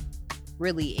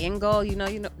really end goal, you know,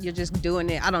 you're just doing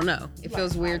it. I don't know. It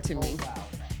feels weird to me.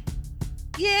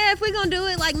 Yeah, if we're gonna do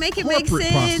it, like, make it make Corporate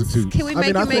sense. prostitutes. Can we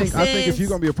make I it make think sense? I think if you're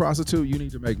gonna be a prostitute, you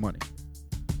need to make money.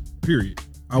 Period.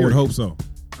 I would hope so.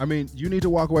 I mean, you need to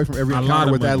walk away from every A lot encounter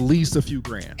of with at money. least a few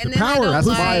grand. And The then I power. don't That's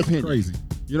like, my opinion. Crazy.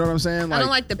 You know what I'm saying? I don't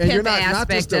like the and you're pimp not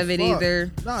aspect just to of it fuck.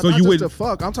 either. No, So not you just would- to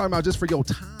fuck. I'm talking about just for your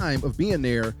time of being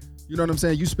there. You know what I'm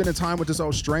saying? You spending time with this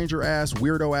old stranger ass,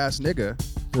 weirdo ass nigga.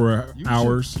 For You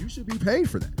hours. you should be paid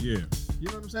for that. Yeah. You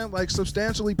know what I'm saying? Like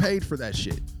substantially paid for that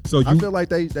shit. So I you. feel like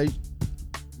they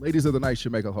ladies of the night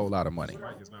should make a whole lot of money.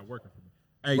 It's not working for me.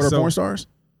 Hey, What are so porn stars?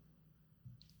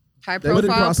 High They would be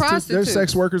profile prostitutes. They're prostitutes.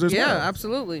 sex workers as yeah, well.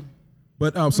 absolutely.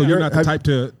 but so you're not the Have- type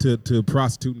to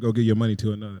prostitute and go give your money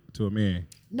to a man.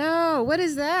 No, what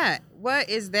is that? What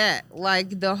is that?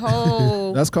 Like the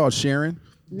whole That's called sharing.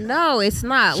 No, it's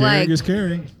not. Sharing Like is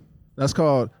caring. That's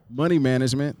called money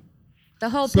management. the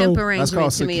whole So- pimp That's arrangement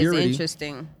called to me is security.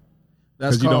 interesting.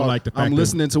 That's 'Cause you called don't like the fact I'm that-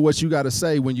 listening to what you got to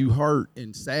say when you hurt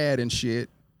and sad and shit.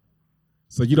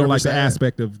 So you don't Never like the sad.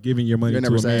 aspect of giving your money You're to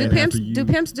never a sad. man Do pimps after you. do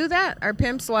pimps do that? Are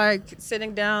pimps like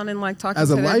sitting down and like talking As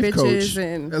to a their life bitches coach,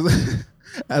 and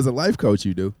as a life coach,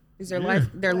 you do. is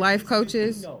their life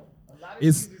coaches?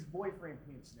 It's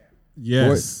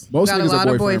yes. Most Got a niggas lot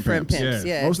are of boyfriend boyfriend pimps. pimps.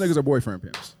 Yeah. Yes. Most niggas are boyfriend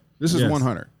pimps. This is Yes.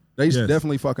 100. They Yes.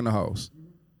 definitely fucking the hoes.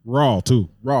 Raw too.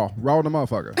 Raw the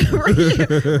motherfucker.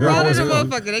 Raw as a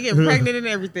motherfucker. They get pregnant and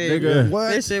everything. Nigga, Yeah. what?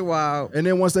 This shit wild. And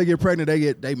then once they get pregnant,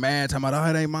 they mad talking about,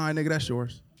 oh, it ain't mine, nigga. That's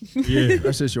yours. Yeah.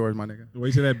 That shit's yours, my nigga.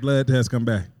 Wait till that blood test come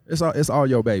back. It's all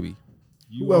your baby.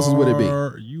 You Who else would it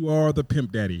be? You are the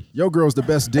pimp daddy. Your girl's the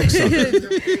best dick sucker.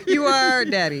 You are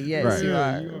daddy. Yes, Right. you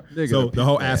are. Nigga, So the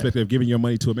whole pimp dad. aspect of giving your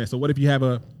money to a man. So what if you have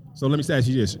so let me ask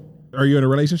you this. Are you in a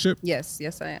relationship? Yes,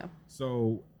 I am.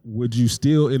 So would you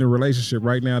still in a relationship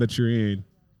right now that you're in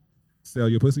sell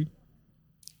your pussy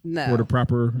No. for the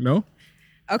proper no?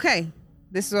 Okay,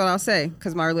 this is what I'll say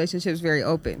because my relationship is very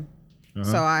open. Uh-huh.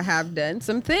 So I have done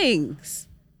some things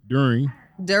during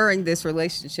this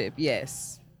relationship.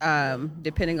 Yes,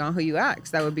 depending on who you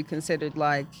ask, that would be considered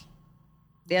like,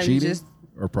 damn, you cheating just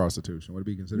or prostitution? Would it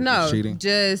be considered no, cheating?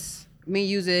 just me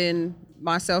using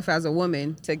myself as a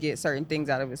woman to get certain things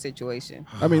out of a situation.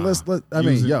 I mean,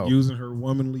 using her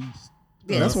womanly.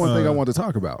 Yeah. that's one thing I want to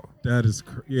talk about. That is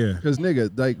yeah. Because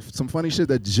nigga, like some funny shit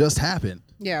that just happened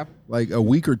Yeah. like a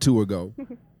week or two ago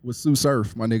with Sue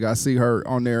Surf, my nigga. I see her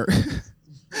on there.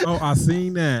 Oh, I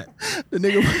seen that. the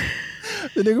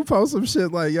nigga post some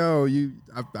shit like, yo,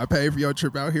 I paid for your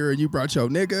trip out here and you brought your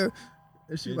nigga.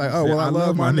 And she's like, oh, well, I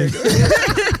love my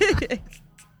nigga.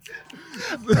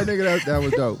 That nigga, that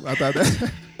was dope. I thought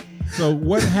that. So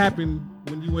what happened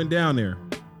when you went down there?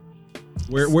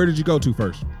 Where did you go to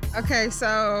first? Okay,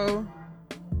 so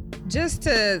just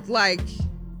to like,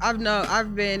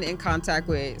 I've been in contact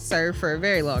with Sir for a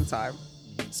very long time.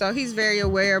 So he's very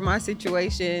aware of my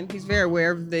situation. He's very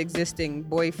aware of the existing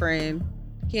boyfriend.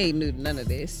 He ain't new to none of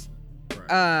this.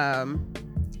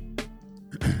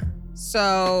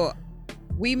 So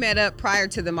we met up prior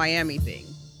to the Miami thing.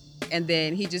 And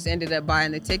then he just ended up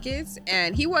buying the tickets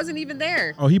and he wasn't even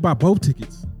there. Oh, he bought both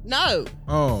tickets. No,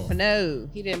 Oh,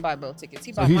 he didn't buy both tickets.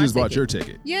 He So bought he my just bought ticket. your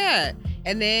ticket. Yeah.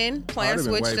 And then plans I'd have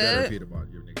been way switched better up. if he'd have bought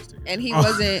your nigga's ticket. And he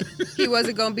Oh.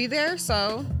 wasn't gonna be there,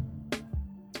 so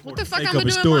what the fuck sake I'm of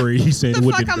gonna a do story, he said what it the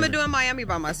would fuck be I'm gonna better. do in Miami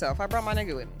by myself? I brought my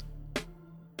nigga with me.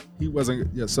 He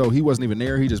wasn't. Yeah, so he wasn't even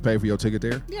there. He just paid for your ticket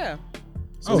there. Yeah.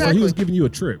 Oh, so he was Exactly. giving you a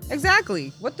trip.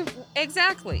 Exactly.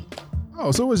 Exactly.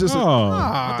 Oh, so it was just.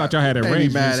 I thought y'all had can't be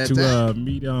mad arrangements at that. to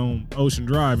meet on Ocean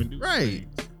Drive and do Right.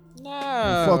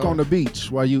 No. Fuck on the beach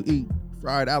while you eat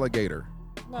fried alligator.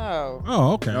 No.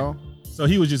 Oh, okay. No. So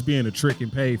he was just being a trick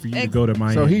and paid for you to go to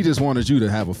Miami. So he just wanted you to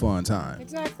have a fun time.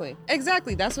 Exactly.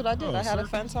 That's what I did. I had a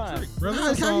fun time. Brother, How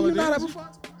that's do all you it not is. have a fun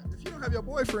time? If you don't have your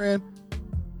boyfriend,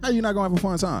 how you not gonna have a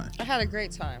fun time? I had a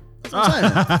great time. That's what I'm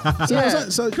saying. See what I'm Yeah.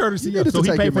 saying? So Courtesy you needed of- so to he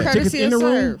take paid your for man. tickets Courtesy in of the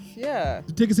room? Surf. Yeah.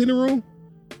 The tickets in the room?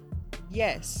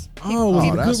 Yes. Oh, was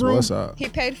it a that's good room? what's up. He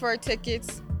paid for our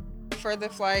tickets for the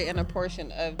flight and a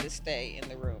portion of the stay in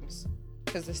the rooms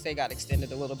because the stay got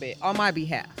extended a little bit on my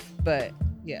behalf. But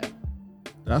yeah.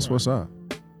 That's what's up.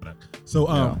 So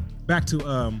Yeah. back to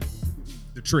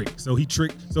the trick. So he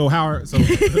tricked. So how? So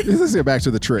Let's get back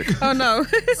to the trick. Oh no.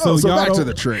 So y'all back to don't-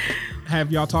 the trick.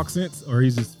 have y'all talked since, or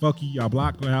he's just fuck you, y'all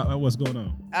blocked? What's going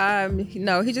on?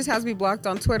 No, he just has me blocked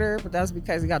on Twitter, but that's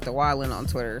because he got the wilding on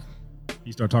Twitter.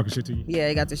 He start talking shit to you. Yeah,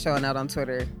 he got the showing out on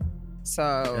Twitter.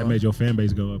 So That made your fan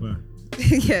base go up, huh?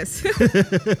 yes.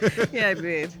 Yeah, it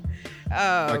did.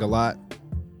 Like a lot.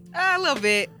 A little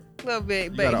bit. You But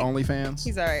got an OnlyFans?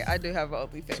 he's all right. I do have an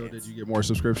OnlyFans. So did you get more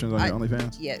subscriptions on your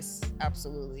OnlyFans? Yes,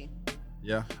 absolutely.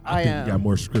 Yeah. I think you got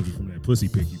more subscriptions from that pussy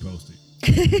pic you posted.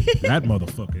 That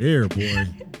motherfucker there, boy.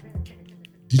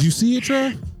 Did you see it,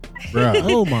 Trev? Bruh.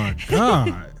 Oh my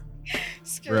god.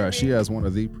 Bruh, she has one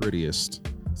of the prettiest.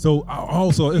 So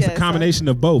also it's Yes, a combination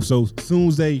of both. So as soon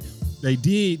as they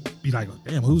did be like,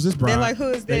 damn, who's this bride? They're like, who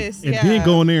is this? And Yeah. then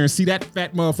go in there and see that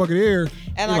fat motherfucker there.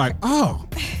 And they're like, oh,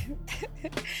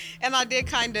 And I did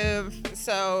kind of,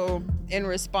 so in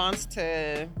response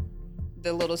to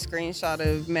the little screenshot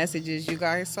of messages you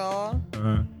guys saw,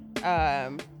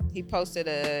 he posted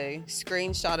a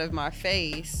screenshot of my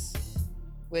face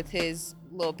with his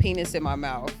little penis in my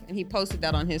mouth, and he posted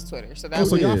that on his Twitter. So that oh,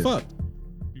 so was y'all Yeah. fucked.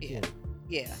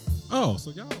 yeah. Oh,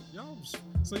 so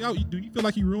y'all, do you feel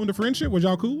like he ruined the friendship? Was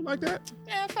y'all cool like that?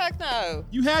 Yeah, fuck no.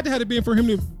 You had to have it been for him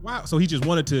to, wow. So he just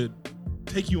wanted to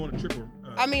take you on a trip.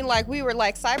 I mean, like, we were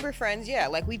like cyber friends, yeah.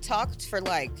 Like, we talked for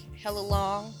like hella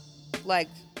long, like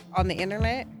on the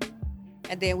internet.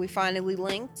 And then we finally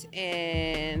linked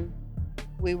and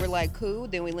we were like, cool.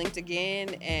 Then we linked again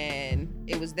and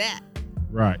it was that.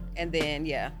 Right. And then,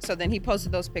 yeah. So then he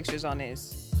posted those pictures on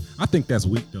his. I think that's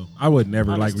weak though. I would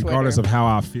never, On like, his regardless Twitter. of how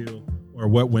I feel or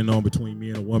what went on between me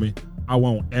and a woman, I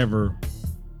won't ever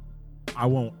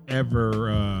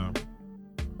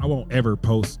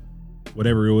post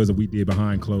whatever it was that we did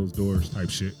behind closed doors type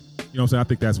shit. You know what I'm saying? I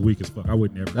think that's weak as fuck. I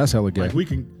would never. That's hella gay.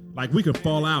 Like we can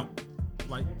fall out.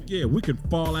 Like, yeah, we can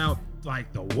fall out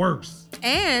like the worst.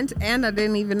 And I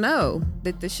didn't even know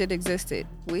that the shit existed.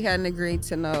 We hadn't agreed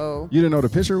to know. You didn't know the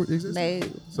picture existed? No.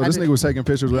 So this nigga was taking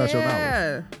pictures without your knowledge.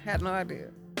 Yeah, had no idea.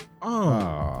 Oh,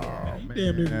 Oh, you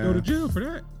damn near can go to man. jail for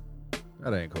that.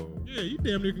 That ain't cool. Yeah, you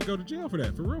damn near can go to jail for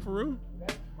that. For real.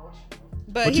 But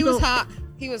But he you was don't- hot.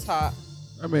 He was hot.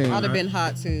 I mean, I'd have been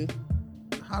hot too.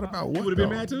 hot about You what? would have been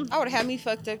though? mad too? I would have had me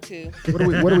fucked up too. What are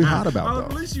we hot Oh, about at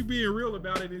though? least you being real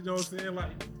about it, you know what I'm saying?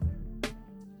 Like,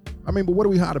 I mean, but what are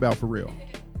we hot about for real?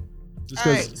 Just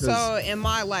All right. So in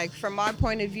my, like, from my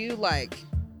point of view, like,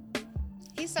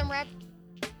 he's some rap.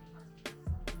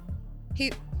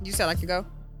 You said I could go?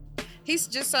 He's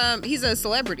just he's a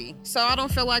celebrity. So I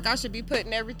don't feel like I should be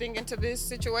putting everything into this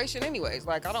situation anyways.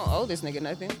 Like, I don't owe this nigga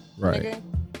nothing. Right. Nigga,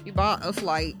 you bought a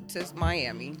flight to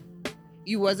Miami.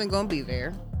 You wasn't gonna be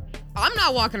there. I'm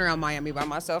not walking around Miami by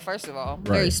myself, first of all.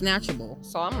 Very Right. snatchable.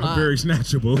 So I'm I'm not. very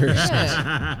snatchable.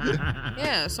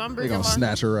 Yeah, so I'm they bringing gonna my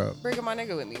snatch her up. bringing my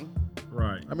nigga with me.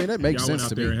 Right. I mean, that makes Y'all sense went out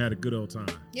to there me. and had a good old time.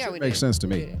 Yeah, we Makes did. sense to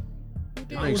We me. did. We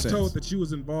did. I Makes was told sense. that you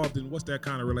was involved in what's that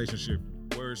kind of relationship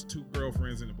where it's two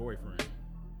girlfriends and a boyfriend.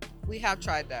 We have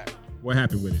tried that. What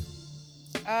happened with it?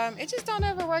 It just don't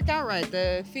ever work out right.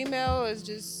 The female is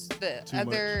just the Too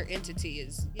other entity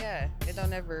is it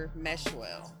don't ever mesh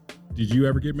well. Did you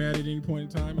ever get mad at any point in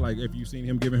time? Like, if you seen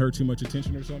him giving her too much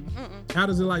attention or something? How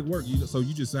does it like work? So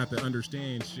you just have to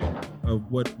understand shit of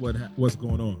what's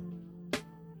going on.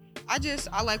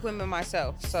 I like women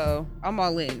myself, so I'm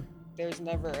all in. There's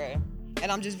never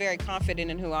and I'm just very confident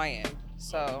in who I am. You know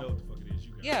So what the fuck it is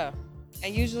you got. yeah.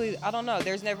 And usually, I don't know,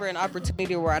 there's never an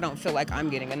opportunity where I don't feel like I'm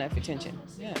getting enough attention.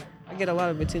 Yeah, I get a lot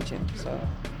of attention, so.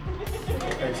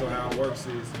 Okay, so how it works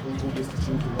is who gets to choose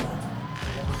the one?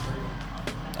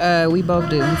 We both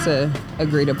do. It's a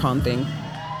agreed upon thing.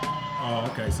 Oh,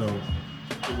 okay. So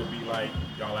it would be like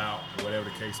y'all out or whatever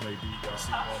the case may be. Y'all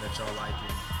see one that y'all like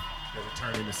and does it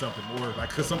turn into something more? Like,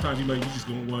 because sometimes you just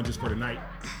doing one just for the night.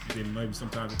 And then maybe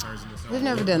sometimes it turns into something We've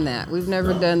never more. done that. We've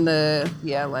never done the,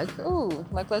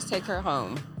 let's take her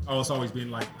home. Oh, it's always been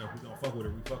like, if we gonna fuck with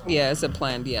her, we fuck with her. Yeah, it's a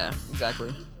planned, yeah,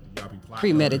 exactly. Y'all be plotting.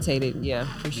 Premeditated, yeah,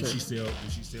 for Did sure. she sell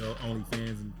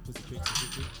OnlyFans and pussy pics and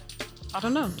shit too? I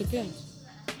don't know, depends.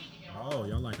 Oh,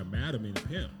 y'all like a madam and a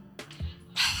pimp.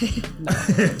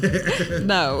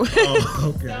 No.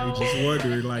 Oh, okay. Just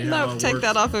wondering, like, how No, it take works.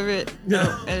 that off of it.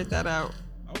 No, edit that out.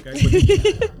 Okay.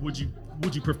 But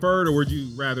would you prefer it, or would you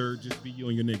rather just be you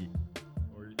and your nigga,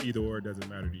 or either or doesn't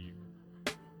matter to you?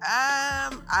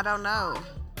 I don't know.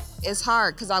 It's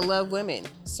hard because I love women.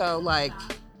 So like,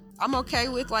 I'm okay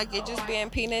with like it just being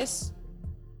penis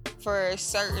for a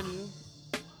certain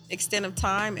extent of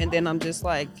time, and then I'm just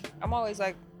like, I'm always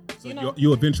like, So you know.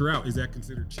 you'll venture out. Is that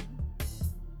considered cheating?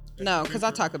 No, because I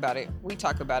talk about it. We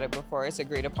talk about it before. It's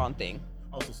agreed upon thing.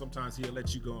 Also, sometimes he'll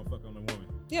let you go and fuck on a woman.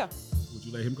 Yeah. Would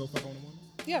you let him go fuck on a woman?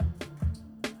 Yeah.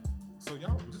 So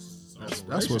y'all, this is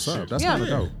That's what's up. That's Yeah. kind of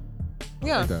dope.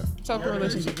 Yeah. Like that. So for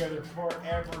relationship.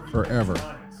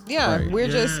 Forever. Yeah. Right. We're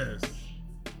just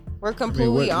we're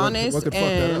completely what honest, could fuck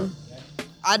that and up?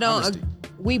 I don't. Honesty.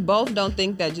 We both don't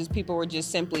think that just people were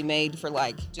just simply made for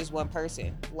like just one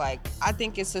person. Like I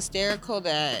think it's hysterical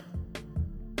that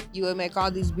you would make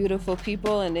all these beautiful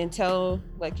people and then tell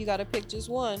like you got to pick just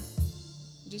one,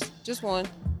 just one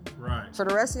Right. for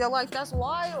the rest of your life. That's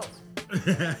wild.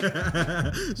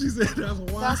 She said that's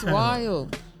wild. That's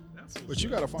wild. But you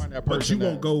got to find that person. But you that-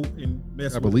 won't go and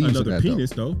mess that with believes in another that,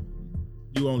 penis, though.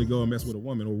 You only go and mess with a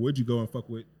woman, or would you go and fuck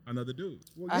with another dude?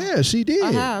 Well, yeah, she did.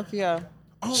 I have, yeah.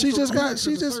 Oh, She just got but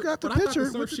the I thought picture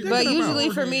the with search the shit But was usually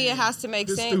about- for me, it has to make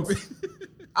This sense. stupid.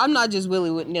 I'm not just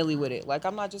willy-nilly with it. Like,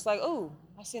 I'm not just like, oh,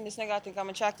 I seen this nigga I think I'm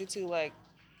attracted to. Like,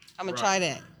 I'm going to try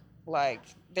that. Like,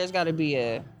 there's got to be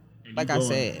a, And like you I go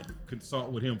and said.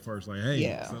 consult with him first. Like, hey,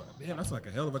 Yeah. so, damn, that's like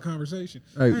a hell of a conversation.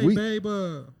 Hey, Hey, we- babe,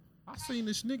 I seen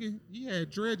this nigga. He had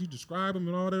dread. You describe him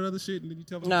and all that other shit, and then you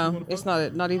tell him. No, it's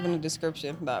not even a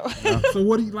description. No. So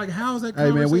what do you like? How's that? Hey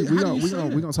man, we conversation? How do gonna you we say gonna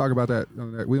that? we gonna talk about that.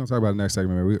 We gonna talk about it next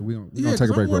segment, man. We gonna Yeah, take a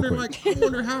 'cause break I'm real wondering, quick. like, I'm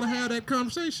wondering how to have that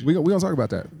conversation. We gonna talk about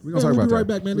that. We gonna talk We'll about be that. right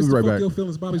back, man. This We'll is be Fuck right Your back.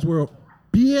 Feelings, Bobby's World,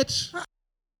 bitch.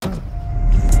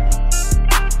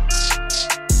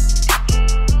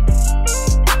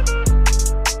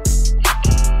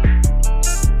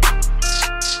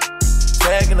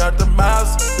 Bagging up the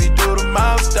mouse, we do the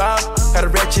mouse dog. Got a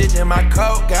ratchet in my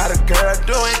coat, got a girl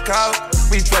doing coke.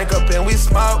 We drink up and we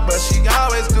smoke, but she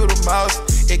always do the most.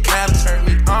 It kinda turned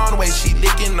me on the way she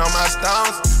licking on my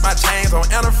stones. My chains on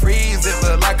antifreeze, it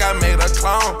look like I made a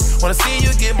clone. Wanna see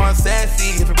you get more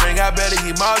sassy, if it bring out better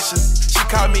emotions. She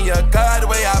called me a god the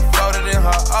way I floated in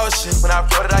her ocean. When I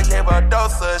floated, I gave her a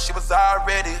dose of, she was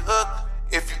already hooked.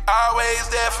 If you always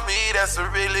there for me, that's a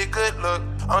really good look.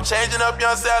 I'm changing up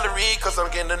your salary, cause I'm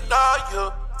getting to know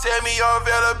you. Tell me your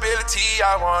availability,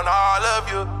 I want all of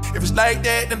you. If it's like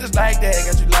that, then it's like that.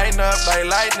 Got you lighting up like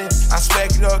lightning. I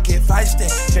smack it up, get feisty.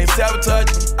 Can't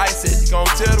sabotage me, I said you gon'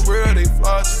 tell the world they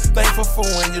flood you. Thankful for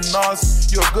when you're nauseous.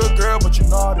 You're a good girl, but you're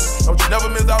naughty. Don't you never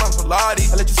miss out on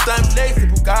Pilates. I let you stunt flex the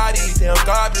Bugatti. Damn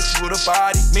garbage with a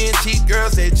body. Me and cheat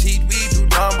girls, they cheat. We do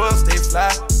numbers, they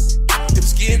fly. If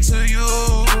it's getting to you,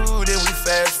 then we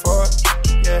fast forward.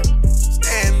 Yeah,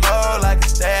 staying low like a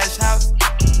stash house.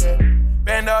 Yeah,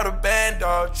 bando to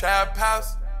bando, trap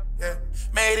house. Yeah,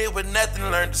 made it with nothing,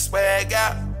 learned to swag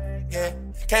out. Yeah,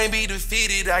 can't be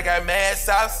defeated, I got mad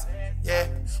sauce. Yeah,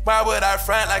 why would I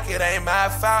front like it ain't my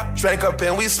fault? Drink up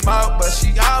and we smoke, but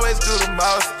she always do the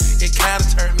most. It kinda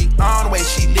turned me on the way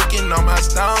she licking on my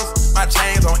stones. My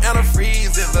chains on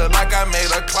antifreeze, it look like I made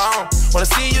a clone. Wanna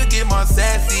see you get more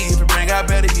sassy, to bring out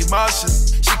better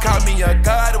emotions. She called me a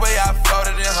god the way I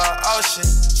floated in her ocean.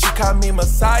 She called me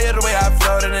Messiah the way I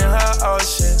floated in her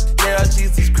ocean. Yeah,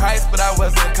 Jesus Christ, but I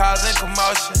wasn't causing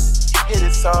commotion. It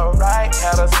is so right,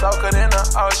 had her soaking in the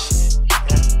ocean.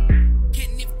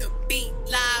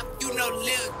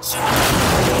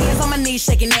 Hands on my knees,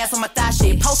 shaking ass on my thigh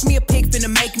shit. Post me a pic, finna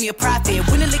make me a profit.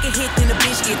 When the liquor hit, then the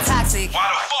bitch get toxic. Why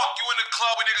the fuck you in the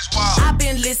club when niggas wild? I've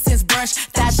been lit since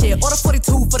brunch, that shit. Order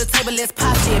 42 for the table, let's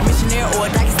pop shit. Missionaire or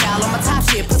doggy style on my top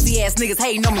shit. Pussy ass niggas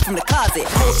hating on me from the closet.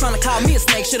 Hoes trying to call me a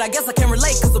snake, shit. I guess I can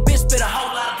relate, cause a bitch spit a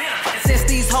whole lot of dinner. And since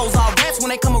these hoes all rats, when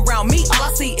they come around me, all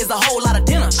I see is a whole lot of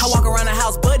dinner. I walk around the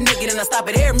house butt naked and I stop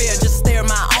at air mirror just to stare at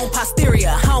my own posterior.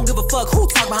 I don't give a fuck who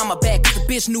talk behind my back, cause the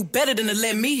bitch knew better than to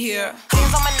let me hear.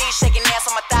 Hands on my knees, shaking ass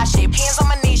on my thigh shit. Hands on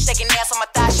my knees, shaking ass on my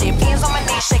thigh shit. Hands on my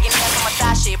knees, shaking ass on my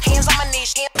thigh shit. Hands on my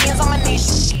knees, hands on my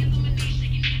knees.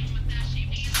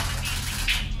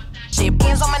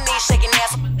 Hands on my knees, shaking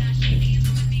ass.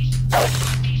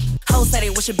 hoes say they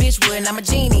wish a bitch would, and I'm a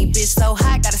genie. Bitch so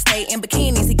hot, gotta stay in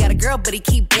bikinis. He got a girl, but he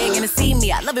keep begging to see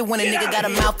me. I love it when a nigga got a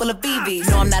mouth full of BBs.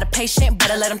 No, I'm not a patient,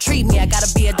 better let him treat me. I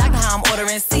gotta be a doctor, how I'm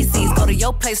ordering CCs. Go to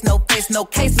your place, no face, no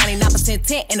case. 99%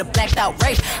 tint in a blacked out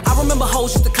race. I remember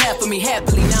hoes used to clap for me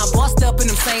happily. Now I'm bossed up and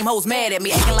them same hoes mad at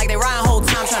me. Acting like they riding whole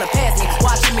time trying to pass me.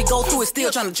 Watching me go through it,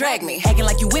 still trying to drag me. Acting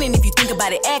like you winning if you think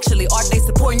about it actually. Are they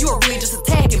supporting you or really just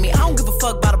attacking me? I don't give a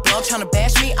fuck about a blog trying to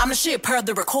bash me. I'm the shit per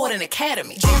the Recording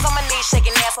Academy. Hands on my knees,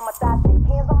 shaking ass on my thigh shape.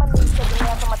 Hands on my knees, shaking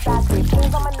ass on my thigh shape.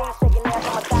 Hands on my knees, shaking ass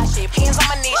on my thigh shape. Hands on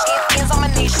my knees, hands on my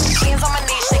knees, hands on my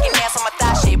knees, shaking ass on my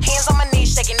thigh shape. Hands on my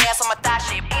knees, shaking ass on my thigh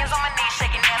shape. Hands on my knees,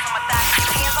 shaking ass on my thigh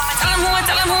shape. Hands on my knees.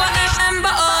 Tell him who I am,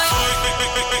 boy.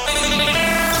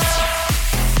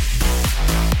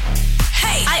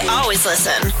 Hey, I always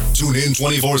listen. Tune in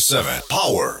 24/7.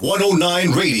 Power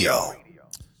 109 Radio.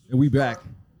 And we back.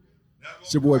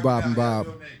 It's your boy Bob and Bob.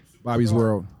 Bobby's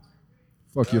World.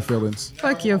 Fuck your feelings.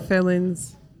 Fuck your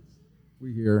feelings.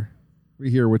 We here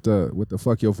with the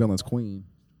fuck your feelings queen.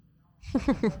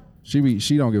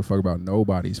 She don't give a fuck about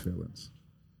nobody's feelings.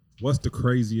 What's the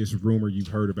craziest rumor you've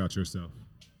heard about yourself?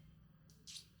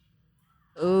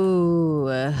 Ooh,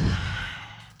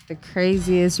 the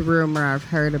craziest rumor I've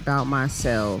heard about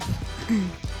myself.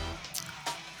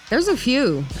 There's a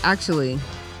few, actually.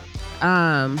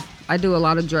 I do a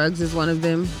lot of drugs is one of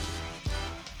them.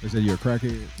 They said you're a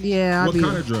crackhead? Yeah. What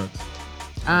kind of drugs?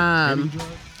 Drugs?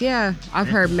 Yeah, I've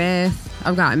heard meth.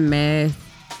 I've gotten meth.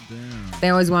 Damn. They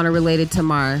always want to relate it to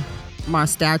my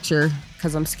stature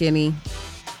because I'm skinny.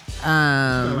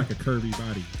 Got like a curvy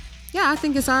body. Yeah, I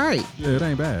think it's all right. Yeah, it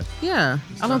ain't bad. Yeah,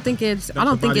 I don't think it's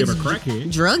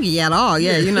crackhead. druggy at all.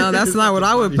 Yeah, you know that's not what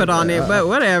I would put on it, but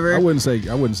whatever. I wouldn't say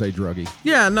druggy.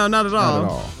 Yeah, no, not at all. Not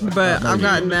at all. But I've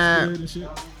gotten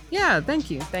that. Yeah, thank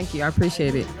you. I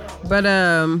appreciate it. But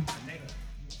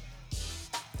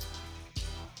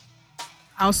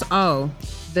also,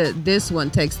 this one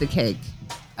takes the cake.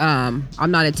 I'm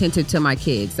not attentive to my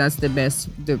kids. That's the best,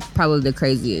 probably the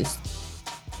craziest.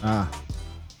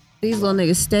 These little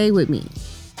niggas stay with me.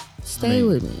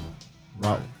 With me.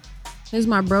 Right. He's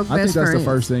my broke best friend. I think that's the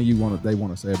first thing they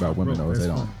want to say about women, though, is they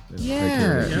don't take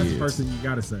care of their That's the kids. first thing you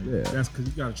gotta say. Yeah. That's because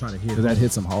you gotta try to hit. Because that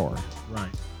hits them hard. Right.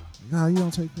 Nah, you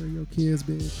don't take care of your kids,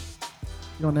 bitch.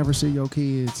 You don't never see your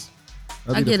kids.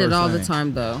 I get it all the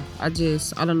time, though. I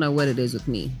don't know what it is with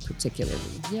me particularly.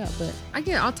 Yeah, but I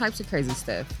get all types of crazy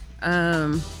stuff.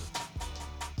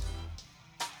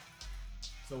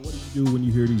 So what do you do when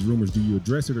you hear these rumors? Do you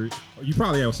address it, or you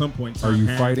probably at some point? Are you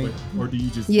fighting, or do you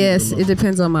just? Yes, it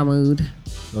depends on my mood.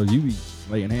 So you be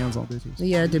laying hands on bitches?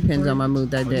 Yeah, it depends on my mood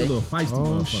that day. A little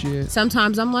feisty shit.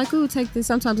 Sometimes I'm like, ooh, take this.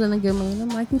 Sometimes in a good mood, I'm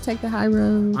like, ooh, take the high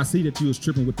road. I see that you was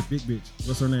tripping with the big bitch.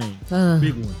 What's her name?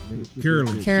 Big one.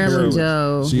 Carolyn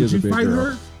Joe. She is a big girl.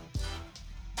 Her?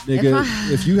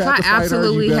 Nigga, if you had to fight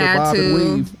her, you better bob and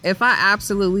weave. If I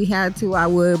absolutely had to, I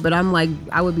would. But I'm like,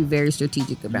 I would be very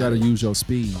strategic about it. You gotta use your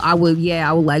speed. I would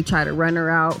like try to run her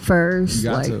out first.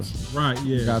 You got to. Right,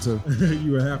 yeah. You got to.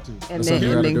 You would have to. And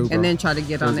then try to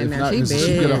get on in there. She big.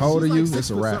 She get a hold of you,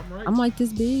 it's a wrap. I'm like,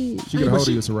 this big. She get a hold of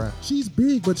you, it's a wrap. She's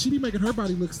big, but she be making her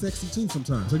body look sexy too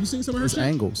sometimes. Have you seen some of her shit?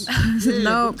 Angles.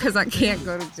 No, because I can't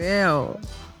go to jail.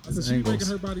 I said she's making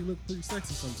her body look pretty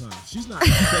sexy sometimes. She's not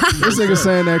sexy. This nigga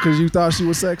saying that because you thought she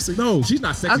was sexy? No, she's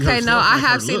not sexy. Okay, herself, no, I like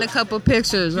have her seen look. a couple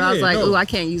pictures where I was like, no. ooh, I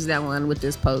can't use that one with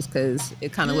this post because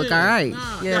it kind of look all right.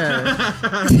 Nah. Yeah.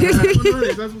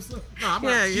 That's what's up. No, I'm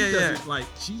not, yeah.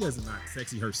 She doesn't not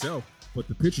sexy herself, but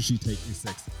the picture she takes is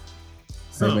sexy.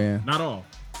 Hey, man. Not all.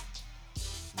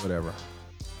 Whatever.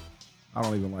 I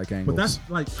don't even like angles. But that's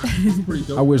like pretty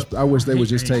dope. I wish they would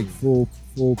just take full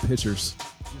pictures,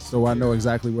 so I know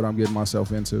exactly what I'm getting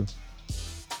myself into.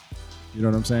 You know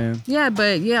what I'm saying? Yeah,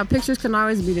 but pictures can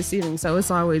always be deceiving, so it's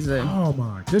always a. Oh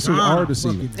my God. Pictures are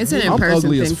deceiving. It's an I'm in-person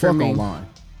ugly thing as for fuck me. online.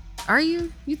 Are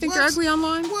you? You think you're ugly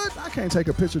online? What? I can't take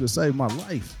a picture to save my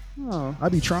life. Oh. I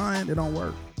be trying, it don't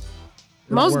work.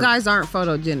 Most guys aren't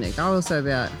photogenic. I will say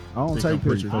that. I don't take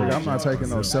pictures. I'm not taking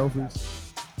no selfies.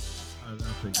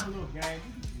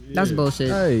 That's bullshit.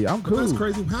 Hey, I'm cool. That's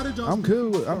crazy. How did y'all? I'm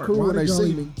cool. I'm cool when they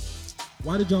see me.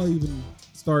 Why did y'all even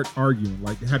start arguing?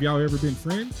 Like, have y'all ever been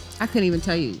friends? I couldn't even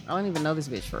tell you. I don't even know this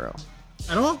bitch for real.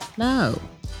 At all? No.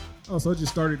 Oh, so it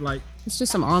just started like. It's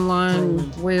just some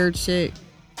online weird shit.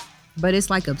 But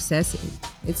it's like obsessive.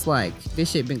 It's like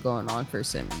this shit been going on for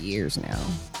some years now.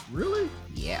 Really?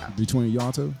 Yeah. Between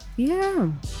y'all two? Yeah.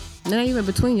 Not even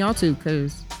between y'all two,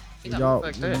 because y'all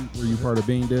were you part of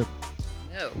Bean Dip?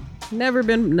 No. Never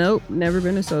been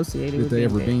associated with Did they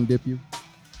ever Dip. Bean Dip you?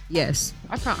 Yes.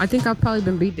 I think I've probably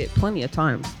been beat dipped plenty of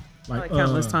times. Like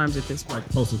countless times at this point. Like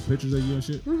posting pictures of you and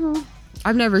shit.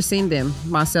 I've never seen them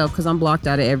myself because I'm blocked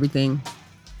out of everything.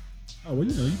 Oh well,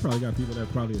 you probably got people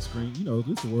that probably a screen.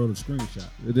 It's the world of screenshot.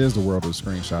 It is the world of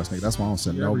screenshots, nigga. That's why I don't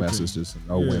send no Everything. messages to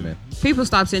no women. People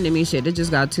stopped sending me shit. It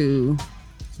just got too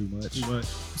Much.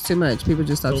 it's too much. People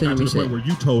just stopped So got sending to me the point shit. where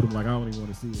you told them like, I don't even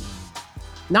want to see it.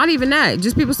 Not even that.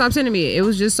 Just people stopped sending me it. It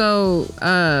was just so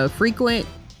frequent.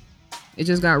 It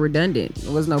just got redundant.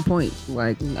 There was no point.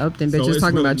 Like Upton bitches So it's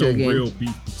talking really about you no again. real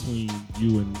beef between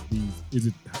you and these. Is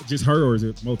it just her or is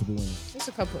it multiple women? It's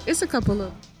a couple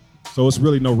of. So it's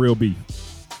really no real beef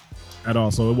at all.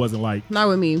 So it wasn't like Not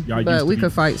with me, Y'all used but to we be-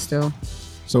 could fight still.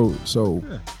 So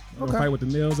yeah, okay. Fight with the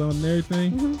nails on and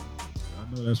everything.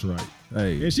 I know that's right.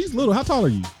 hey, And she's little. How tall are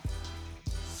you?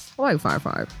 I like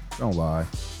 5'5". don't lie.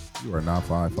 You are not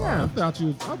 5'5". I thought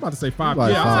you. I was about to say 5'.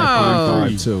 Like yeah, five, I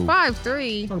was three,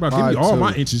 5'3". 5'3". Talk about give me all 5'2".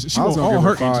 my inches. She I was want gonna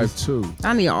all give her her inches. 5'2".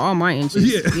 I need all my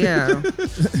inches. Yeah. Yeah.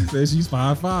 Said she's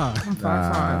 5'5".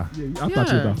 Nah, 5'5". Yeah, I thought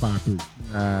you were about 5'3".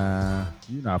 nah,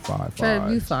 you not 5'5".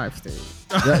 Trev, you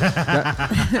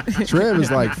 5'3". Trev is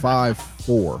like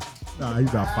 5'4". Nah, he's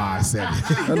about 5'7".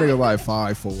 That nigga like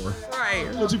 5'4".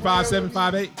 Right. What you 5'7",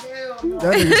 5'8"?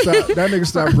 That nigga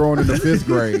stopped growing in the 5th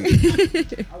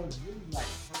grade.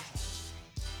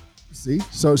 See,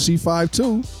 so she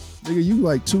 5'2". Nigga, you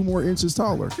like 2 more inches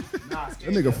taller. That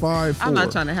nigga 5'4". I'm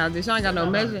not trying to have this. Y'all ain't got no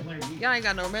measure. Y'all ain't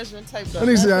got no measuring tape. That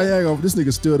nigga said, I ain't gonna, this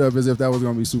nigga stood up as if that was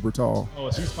gonna be super tall.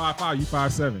 Oh, she's 5'5", you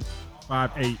 5'7",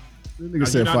 5'8". That nigga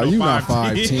said, you not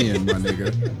 5'10", my nigga.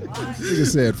 Nigga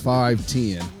said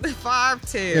 5'10".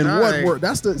 5'10". And all what right. word?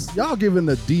 That's the y'all giving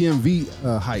the DMV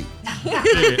height.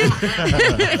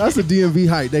 That's the DMV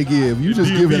height they give. You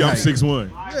just giving I'm height. 6'1".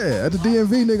 Yeah, at the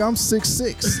DMV, nigga, I'm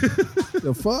 6'6".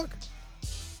 The fuck?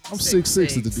 I'm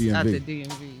 6'6" at the DMV. At the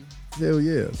DMV. Hell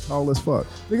yeah, tall as fuck.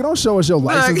 Nigga, don't show us your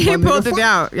Look, license. he my pulled nigga. it Fuck-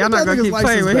 out. Y'all put not that gonna nigga's keep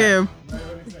playing with license him.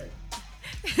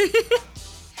 back.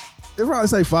 They probably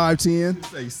say 5'10".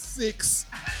 Say 6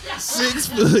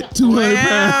 foot, 200 Well,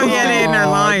 pounds. yeah, they in there Aw,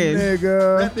 lying.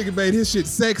 nigga. That nigga made his shit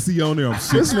sexy on there. I'm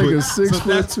 6 This foot. nigga's 6 So foot,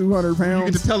 that's- 200 You get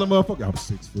pounds. to tell a motherfucker, I'm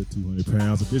 6 foot, 200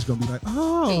 pounds. The bitch gonna be like,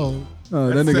 oh.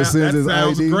 That nigga sends his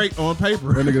sounds ID. great on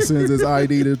paper. That nigga sends his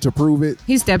ID to prove it.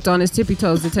 He stepped on his tippy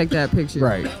toes to take that picture.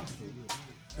 Right.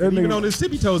 That Even nigga, on his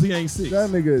tippy toes, he ain't 6. that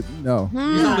nigga, no.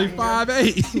 He's only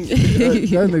 5'8".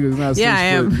 That nigga's not 6 Yeah, I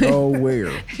am. foot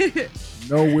nowhere.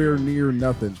 Nowhere near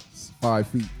nothing. 5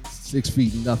 feet, 6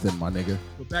 feet, nothing, my nigga.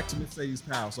 But back to Mercedes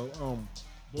Powell. So,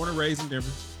 born and raised in Denver,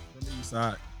 from the east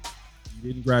side.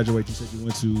 You didn't graduate. You said you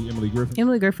went to Emily Griffin.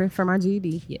 Emily Griffith for my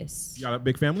GED. Yes. You got a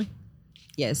big family?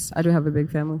 Yes, I do have a big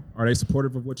family. Are they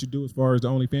supportive of what you do as far as the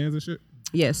OnlyFans and shit?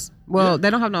 Yes. Well, they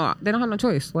don't have no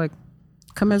choice. Like,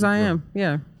 come as I am.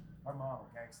 Yeah.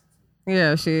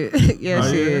 Yeah, she Oh,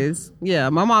 she is. Yeah,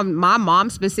 my mom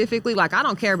specifically, like I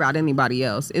don't care about anybody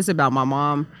else. It's about my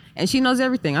mom, and she knows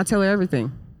everything. I tell her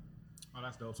everything. Oh,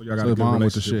 that's dope. So y'all got So a good mom with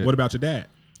the relationship. shit. What about your dad?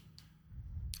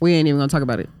 We ain't even gonna talk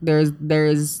about it.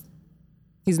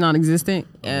 He's non-existent.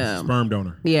 Sperm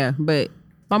donor. Yeah, but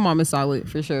my mom is solid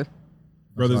for sure.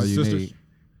 Brothers all and you sisters? need.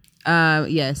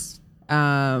 Yes.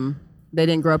 They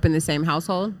didn't grow up in the same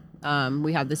household.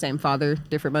 We have the same father,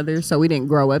 different mothers, so we didn't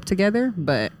grow up together.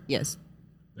 But yes.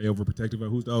 They overprotective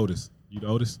of who's the oldest? You the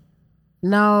oldest?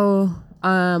 No,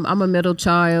 I'm a middle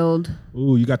child.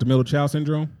 Ooh, you got the middle child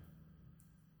syndrome?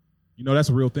 You know that's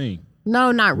a real thing.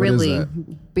 No, not What is really, that?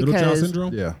 Middle child because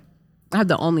syndrome? Yeah. I have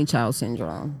the only child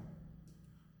syndrome.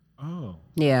 Oh.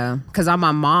 Yeah, because I'm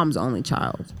my mom's only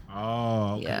child.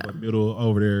 Oh, okay. Yeah. But middle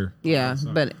over there. Yeah,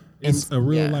 So but it's a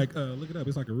real yeah. like look it up.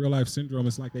 It's like a real life syndrome.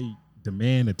 It's like they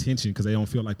demand attention because they don't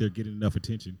feel like they're getting enough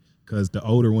attention. Because the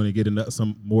older one, they get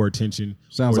some more attention.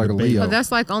 Sounds or like the a baby- Leo. But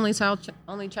that's like only child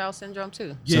syndrome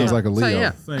too. Sounds like a Leo. So,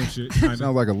 yeah. Same shit. Kinda.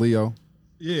 Sounds like a Leo.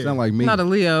 Yeah. Sound like me. Not a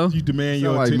Leo. You demand Sound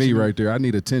your like attention. me right there. I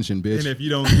need attention, bitch. And if you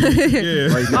don't, yeah.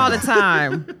 Right now. All the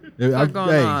time. If going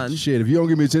hey, on? shit. If you don't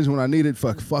give me attention when I need it,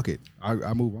 fuck it.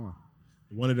 I move on.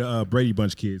 One of the Brady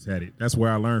Bunch kids had it. That's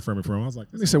where I learned from it from. I was like,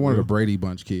 They said one of the Brady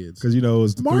Bunch kids. because it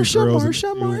was the Marsha, three girls,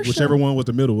 Marsha, and Marsha. whichever one was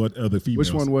the middle of the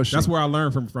females. Which one was she? That's where I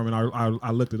learned from and I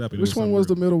looked it up. And Which it one was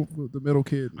somewhere. the middle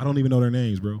kid? I don't even know their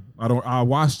names, bro. I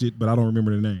watched it, but I don't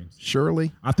remember their names.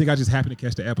 Shirley. I think I just happened to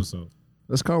catch the episode.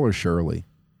 Let's call her Shirley.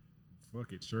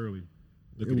 Fuck it, Shirley.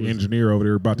 Look It at the was- engineer over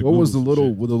there about to. What was the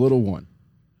Google little one? shit.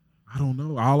 I don't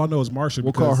know. All I know is Marsha.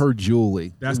 We'll call her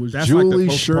Julie. That's- It was that's like the Julie,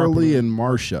 most Shirley, popular- and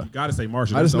Marsha. You gotta say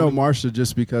Marsha. I That's just the know only- Marsha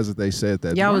just because they said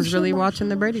that. Y'all was Marsha, really Marsha. watching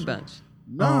the Brady Bunch.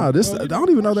 Nah, I don't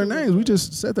even know their names. We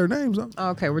just said their names. Oh,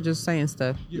 okay, we're just saying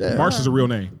stuff. Yeah, Marsha's a real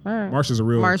name. All right. Marsha's a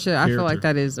real. Marsha, I feel character. like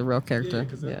that is a real Yeah, character.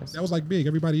 'cause Yes. that was like big.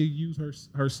 Everybody used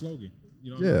her slogan.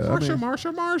 You know, Yeah,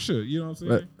 Marsha. You know what I'm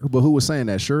saying? But who was saying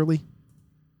that? Shirley?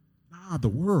 Nah, the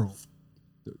world.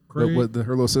 Her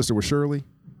little sister was Shirley?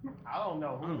 I don't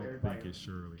know who I think it's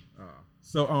Shirley.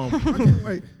 So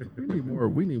Wait,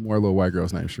 we need more little white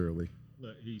girls named Shirley.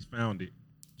 look, he's found it.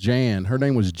 Jan. Her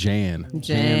name was Jan.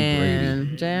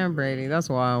 Jan Brady. That's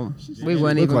wild. We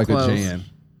wasn't Looked even like close. a Jan.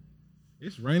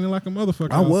 It's raining like a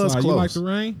motherfucker. I was outside. You like close. the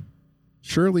rain?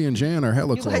 Shirley and Jan are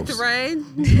hella You close. like the rain?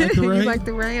 You like the rain? You like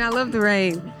the rain? I love the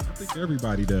rain. I think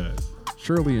everybody does.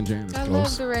 Shirley and Jan is I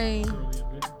close. love the rain.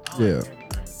 Yeah.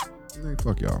 Hey,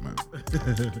 fuck y'all, man.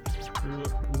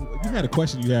 You had a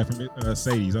question you had from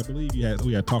Sadie's. I believe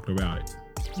we had talked about it.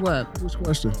 What? Which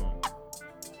question?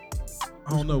 I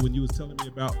don't know when you was telling me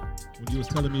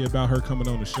about her coming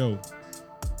on the show.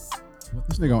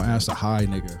 This nigga gonna ask a high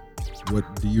nigga.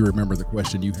 What do you remember the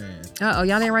question you had? Oh,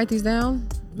 y'all didn't write these down?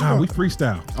 Nah, we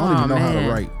freestyle. I don't even know how to man.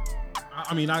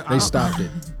 write. They stopped it.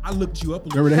 I looked you up a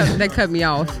little Remember bit. They cut me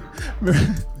off.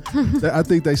 I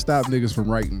think they stopped niggas from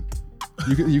writing.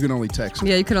 You can only text.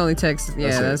 Yeah, you can only text.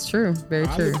 Yeah, that's true. Very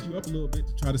I true. looked you up a little bit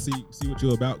to try to see what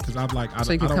you're about because I'm like,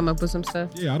 So you can come up with some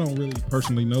stuff. Yeah, I don't really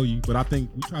personally know you, but I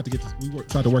think we tried to get this.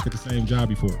 Tried to work at the same job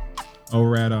before,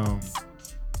 over at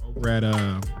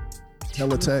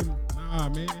Teletech. Nah,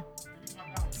 man.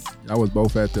 I was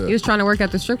both at the. You was trying to work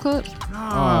at the strip club?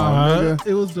 Nah, nigga.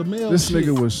 it was the mail. This shit.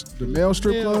 nigga was the mail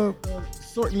strip club.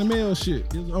 Sorting the mail shit.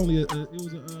 It was only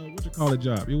what you call it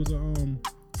job. It was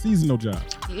a seasonal job.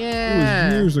 Yeah.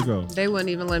 It was years ago. They wouldn't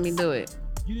even let me do it.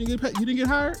 You didn't get paid? You didn't get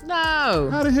hired? No.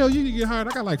 How the hell you didn't get hired?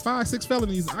 I got like 5-6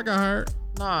 felonies. I got hired.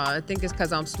 Nah, I think it's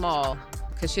because I'm small.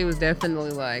 Because she was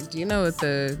definitely like, do you know what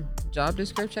the job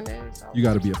description is? You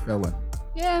got to be a felon.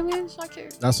 Yeah, man, I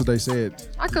can't. That's what they said.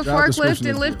 I could Job forklift description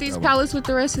and is lift be a these felon. pallets with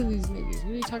the rest of these niggas.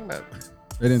 What are you talking about?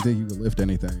 They didn't think you could lift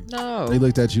anything. No. They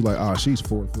looked at you like, oh, she's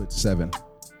 4'7".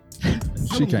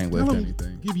 She can't lift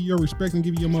anything. Give you your respect and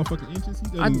give you your motherfucking inches.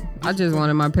 I just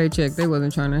wanted my paycheck. They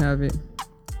wasn't trying to have it.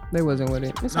 They wasn't with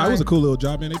it. It's Nah, it was a alright. cool little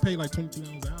job, man. They paid like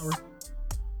 $22 an hour.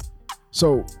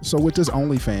 So with this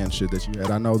OnlyFans shit that you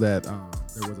had, I know that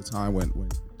there was a time when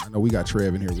I know we got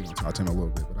Trev in here. We're gonna talk to him a little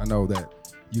bit, but I know that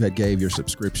you had gave your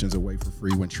subscriptions away for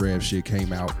free when Trev shit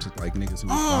came out to like niggas who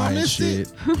was buying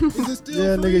shit. Is it still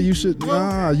Yeah, free? nigga, you should.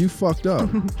 Nah, you fucked up.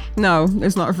 No,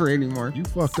 it's not free anymore. You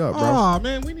fucked up, bro. Oh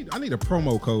man, I need a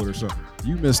promo code or something.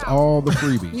 You missed all the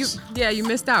freebies. You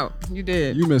missed out. You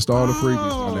did. You missed all the freebies,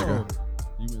 Oh. my nigga.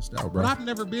 You missed out, bro. But I've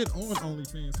never been on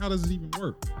OnlyFans. How does it even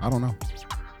work? I don't know.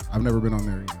 I've never been on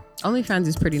there either. OnlyFans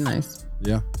is pretty nice.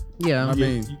 Yeah. Yeah. I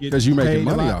mean, you get because you making paid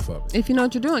a money lot. off of it. If you know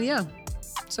what you're doing, yeah.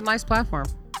 It's a nice platform.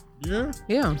 Yeah.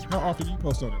 Yeah. How often do you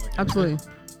post on it? Like, Absolutely.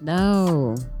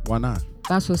 No. Why not?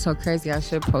 That's what's so crazy. I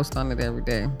should post on it every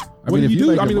day. What do you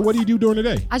do? I mean, what do you do during the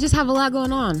day? I just have a lot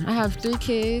going on. I have 3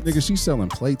 kids. Nigga, she's selling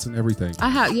plates and everything.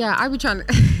 I be trying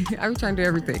to I be trying to do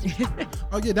everything.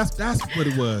 Oh yeah, that's what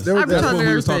it was. There was- That's I be what trying we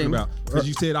to was do talking everything. about. Because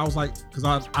you said I was like,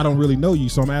 because I don't really know you,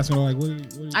 so I'm asking her like,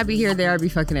 what I be here, there, I be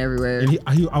fucking everywhere. And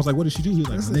I was like, what does she do? He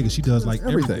was like, nigga, she does like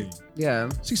everything. Yeah.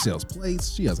 She sells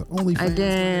plates. She has an OnlyFans. I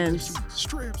dance.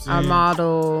 Strips. I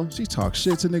model. She talks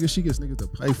shit to niggas. She gets niggas to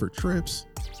pay for trips.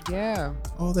 Yeah.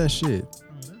 All that shit.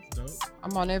 Oh, that's dope.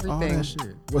 I'm on All everything. that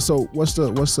shit. What's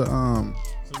the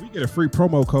So we get a free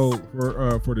promo code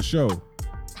for the show.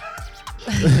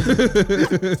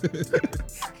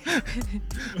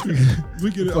 We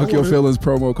get it. fuck your feelings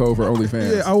promo code for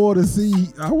OnlyFans? Yeah, I want to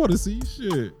see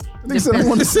shit. Nigga said I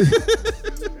want to see.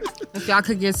 If y'all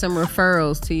could get some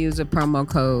referrals to use a promo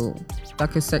code, I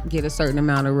could get a certain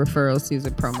amount of referrals to use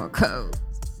a promo code.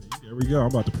 There we go. I'm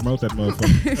about to promote that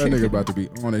motherfucker. That nigga about to be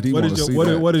on it. He What want is to see your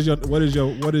that.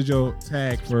 what is your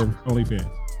tag for OnlyFans?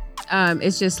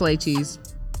 It's just Slay Cheese.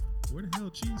 Where the hell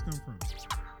cheese come from?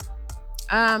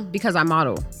 Because I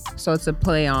model. So it's a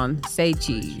play on Say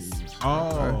Cheese.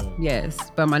 Oh.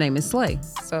 Yes. But my name is Slay.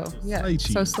 So yeah. Slay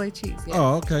Cheese. So Slay Cheese. Yeah.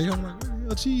 Oh, okay. I'm like, where the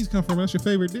hell cheese come from? That's your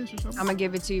favorite dish or something? I'm gonna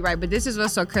give it to you right, but this is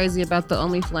what's so crazy about the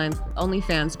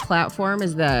OnlyFans platform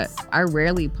is that I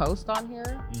rarely post on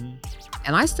here,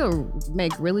 and I still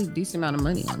make really decent amount of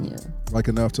money on here. Like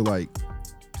enough to like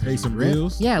Pay some rent?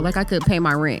 bills. Yeah, like I could pay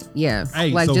my rent. Yeah,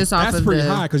 Hey, like so just off that's of pretty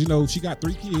the. high because she got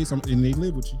 3 kids and they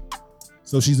live with you.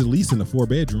 So she's at least in a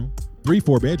 4-bedroom,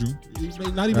 3-4-bedroom,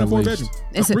 not even At a 4-bedroom, least.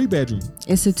 It's a a- 3-bedroom.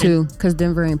 It's a 2 because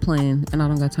Denver ain't playing, and I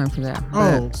don't got time for that.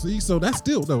 Oh, see, so that's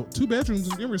still though 2 bedrooms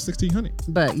in Denver is $1,600.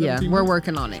 But yeah, 17 we're months.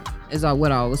 working on it. Is all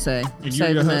what I always say. And you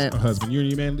and your Saving up. husband, you and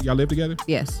your man, y'all live together?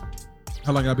 Yes.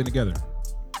 How long y'all been together?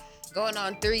 Going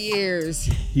on 3 years.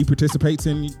 He participates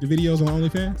in the videos on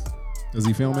OnlyFans? Does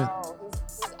he film it?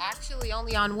 He's actually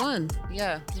only on one.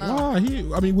 Yeah. No.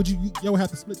 Why? Would you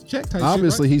have to split the check type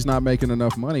Obviously, shit, he's not making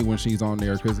enough money when she's on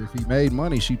there because if he made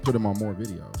money, she'd put him on more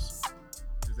videos.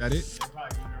 right? Is that it?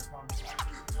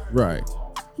 Right.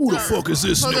 Who the fuck is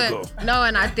this nigga? No,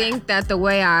 and I think that the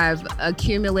way I've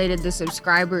accumulated the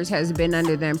subscribers has been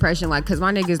under the impression, like, because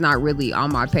my nigga's not really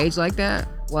on my page like that.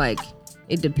 Like,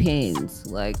 it depends.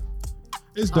 Like,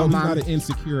 it's dope. He's not an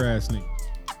insecure ass nigga.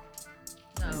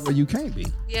 No. Well, you can't be.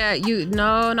 Yeah,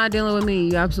 not dealing with me.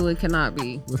 You absolutely cannot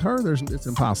be. With her, it's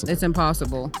impossible. It's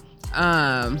impossible.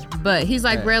 But he's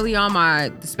like rarely on my,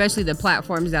 especially the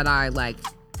platforms that I like,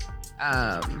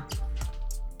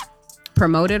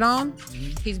 promoted on.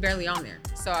 He's barely on there.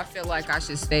 So I feel like I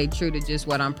should stay true to just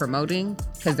what I'm promoting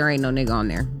because there ain't no nigga on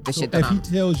there. The shit that if he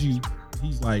tells you,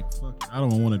 he's like, fuck it, I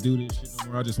don't want to do this shit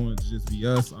no more. I just want it to just be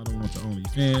us. I don't want the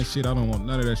OnlyFans shit. I don't want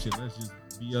none of that shit. Let's just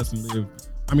be us and live.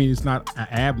 I mean, it's not an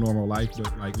abnormal life,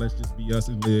 but like, let's just be us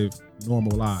and live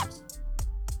normal lives.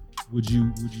 Would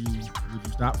you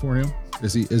stop for him?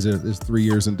 Is 3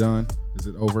 years and done? Is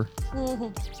it over?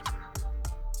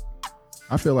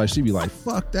 I feel like she'd be like,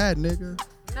 fuck that nigga.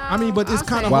 No, I mean, but it's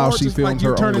kind of while hard. she films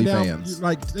her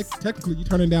OnlyFans. Technically, you're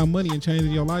turning down money and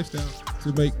changing your lifestyle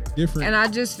to make different. And I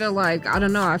just feel like, I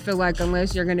don't know. I feel like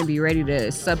unless you're going to be ready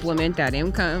to supplement that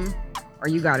income, or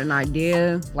you got an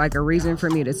idea, like a reason for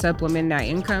me to supplement that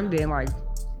income, then like,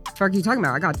 fuck you talking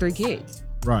about? I got 3 kids.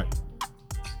 Right.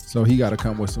 So he got to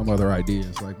come with some other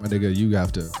ideas. Like, my nigga, you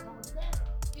have to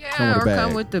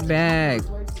come with the bag.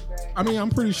 I mean, I'm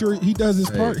pretty sure he does his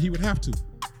part. He would have to.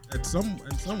 In some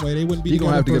way, they wouldn't be. He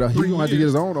gonna have to get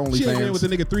his own OnlyFans. She ain't been with the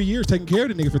nigga 3 years, taking care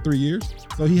of the nigga for 3 years.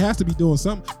 So he has to be doing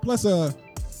something. Plus,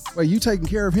 wait, you taking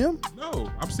care of him?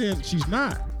 No, I'm saying she's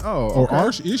not. Oh, or okay.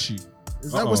 Arsh is she?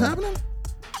 Is that what's happening?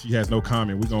 She has no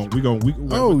comment. We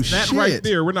that shit. right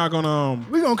there. We're not gonna.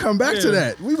 We're gonna come back to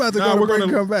that. We about to go to break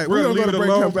and come back. We're gonna go to break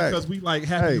and come back because we like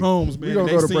happy homes, man. We're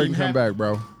gonna go to break and come back,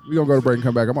 bro. We're gonna go to break and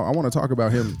come back. I want to talk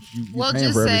about him. You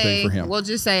paying for everything for him. We'll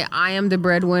just say I am the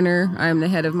breadwinner. I am the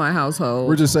head of my household.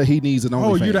 We'll just say he needs an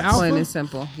OnlyFans. Oh, you the alpha? Plain and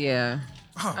simple. Yeah.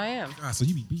 I am. God, so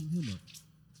you be beating him up.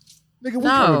 Nigga, we're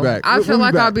coming back. I feel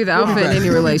like I'll be the alpha in any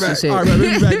relationship. All right, man,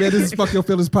 we'll be back, man. This is Fuck Your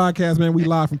Feelings podcast, man. We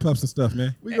live from Puffs and stuff,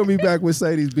 man. We gonna be back with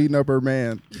Sadie's beating up her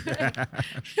man.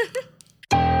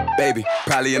 Baby,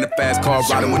 probably in the fast car,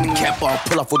 riding with the cap off,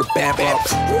 pull off with a bad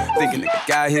box. Thinking nigga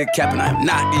guy here capping, I am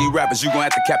not these rappers. You gon'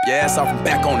 have to cap your ass off and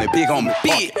back on it, big on me.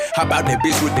 Big. How about that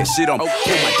bitch with that shit on me?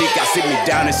 Pull my dick out, sit me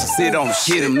down and she sit on me.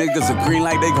 Get them niggas a green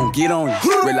light, they gon' get on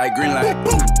you. Red light, green light.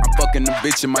 I'm fucking the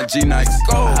bitch in my G-Nights.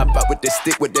 I hop out with that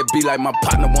stick, with that be like my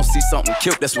partner won't see something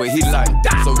killed, that's what he like.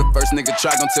 So the first nigga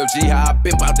try gon' tell G how I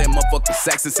been out that motherfucking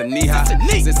sack since a knee high.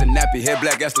 Since a nappy head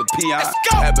black ass the peon.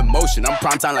 Having motion, I'm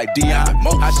prime time like Dion.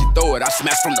 How she throw it, I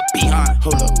smash from the behind.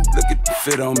 Hold up, look at the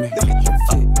fit on me.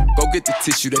 Go get the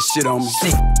tissue, that shit on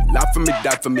me. Lie for me,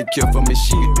 die for me, kill for me.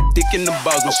 She get the dick in the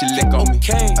balls when she lick on me.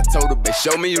 I told her, babe,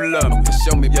 show me you love me.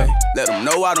 Show me, babe. Let them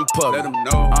know I done puff. Let them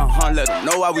know. Let them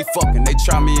know how we fucking. They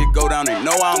try me and go down, they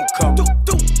know how I'm coming.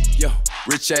 Yo,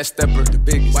 rich ass stepper, the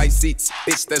biggest. White seats,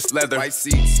 bitch, that's leather. White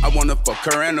seats. I wanna fuck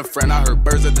her and a friend. I heard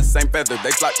birds of the same feather,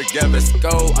 they flock together. Let's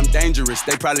go, I'm dangerous,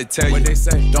 they probably tell you. What they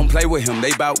say? Don't play with him,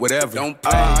 they bout whatever. Don't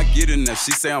play. I get in there,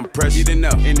 she say I'm pressure. Get in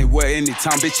there, anywhere,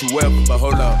 anytime, bitch, you ever. But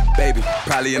hold up, baby,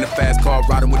 probably in a fast car,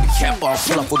 riding with the cap off,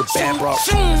 pull up with a bad bra.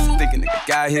 Thinking nigga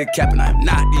guy here capping, I am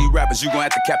not these rappers. You gon'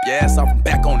 have to cap your ass off and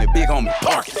back on it, big on me,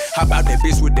 park it. How about that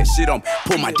bitch with that shit on me?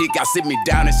 Pull my dick out, sit me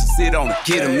down and she sit on it.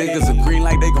 Get them niggas a green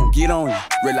light, they gon' get on you.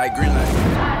 Red light, green light. I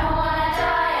don't wanna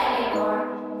die anymore.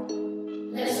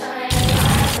 There's so many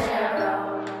times that I go.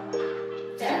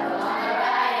 Devil on the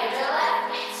right, angel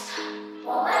left.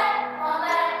 Won't let.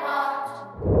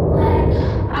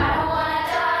 I don't wanna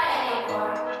die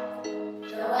anymore.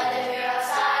 The weather here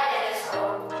outside is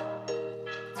cold.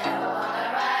 Devil on the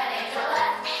right, angel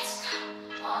left.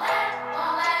 Won't let.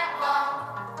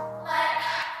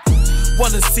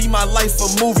 Wanna see my life a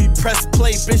movie, press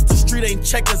play. Bitch, the street ain't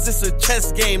checkers, it's a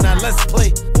chess game, now let's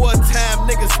play. One time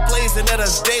niggas blazing at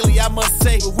us daily, I must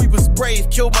say. But we was brave,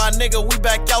 killed my nigga, we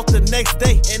back out the next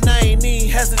day. And I ain't even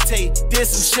hesitate, did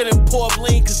some shit in Port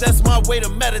Bling, cause that's my way to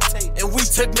meditate. And we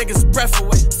took niggas' breath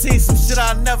away, seen some shit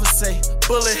I'll never say.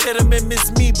 Bullet hit him and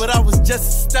missed me, but I was just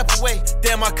a step away.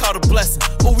 Damn, I caught a blessing,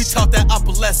 oh we taught that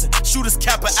opalescent. Shooters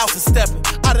cap an alpha stepping,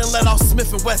 I done let off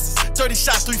Smith and Wessons. 30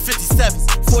 shots,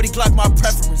 357s, 40 Glock my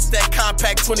preference. That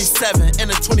compact 27 and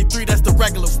a 23, that's the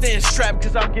regular. Staying strapped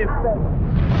cause I'm getting fed.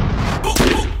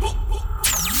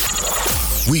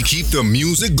 We keep the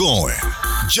music going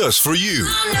just for you.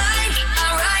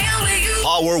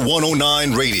 Power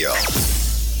 109 Radio.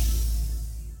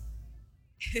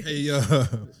 Hey,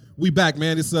 We back,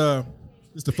 man. It's the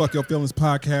Fuck Your Feelings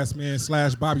podcast, man,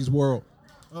 / Bobby's World.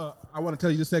 I want to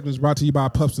tell you this segment is brought to you by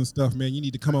Puffs and Stuff, man. You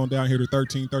need to come on down here to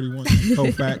 1331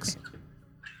 Colfax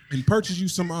and purchase you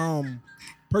some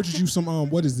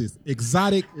what is this?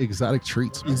 Exotic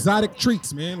treats. Man. Exotic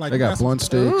treats, man. Like they got blunt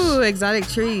sticks. Ooh, exotic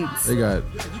treats. They got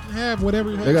you can have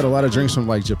whatever. They got a lot of drinks from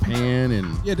like Japan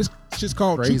and this shit's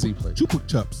called crazy Chupa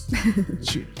Chups.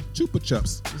 Chupa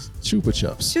Chups. Chupa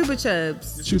Chups. Chupa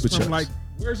Chups. Chupa Chups. Like,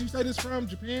 where's you say this from?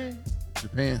 Japan?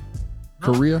 Huh?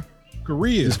 Korea.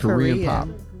 It's Korean pop.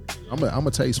 I'm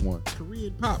gonna taste one.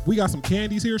 Korean pop. We got some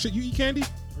candies here. Shit, you eat candy?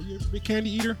 Are you a big candy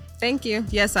eater? Thank you.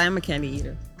 Yes, I am a candy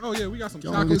eater. Oh yeah, we got some.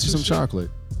 I'm gonna get you some chocolate.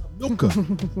 Milka.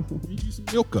 You do some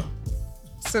Milka.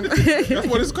 That's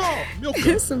what it's called.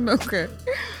 Milka. Some Milka.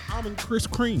 Almond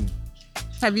crisp cream.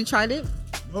 Have you tried it?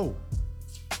 No.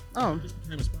 Oh.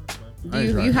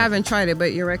 You haven't tried it,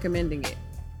 but you're recommending it.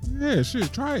 Yeah,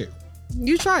 shit. Try it.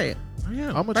 You try it. I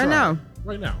am. I'm gonna try right now.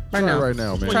 Right now. Right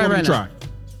now, man. Try right now.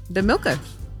 The Milka.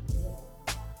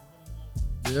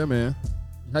 Yeah, man.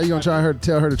 How you gonna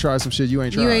tell her to try some shit you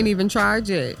ain't tried? You ain't even tried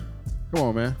yet. Come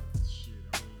on, man. Shit,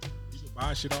 I mean, people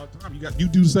buy shit all the time. You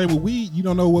do the same with weed. You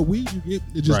don't know what weed you get.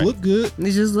 It just look good.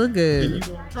 It just look good. And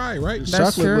you gonna try it, right? This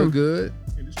That's chocolate true. look good.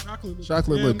 And this chocolate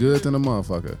Chocolate look good than a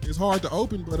motherfucker. It's hard to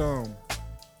open, but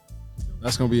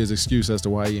That's gonna be his excuse as to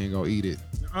why he ain't gonna eat it.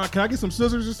 Can I get some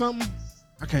scissors or something?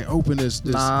 I can't open this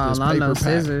Nah, not paper no pack.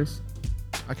 scissors.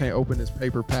 I can't open this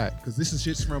paper pack. Because this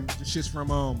shit's from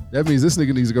That means this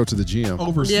nigga needs to go to the gym.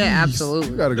 overseas. Yeah,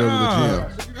 absolutely. You gotta go to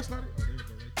the gym. That's not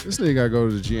it. This nigga gotta go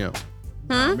to the gym.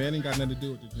 Huh? Man, ain't got nothing to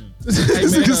do with the gym.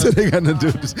 This nigga said they got nothing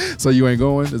to do with this. So you ain't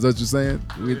going? Is that what you're saying?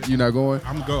 You not going?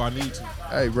 I'm go. I need to.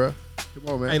 Hey, bro.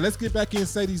 Come on, man. Hey, let's get back in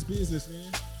Sadie's business,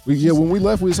 man. When we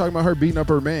left, we was talking about her beating up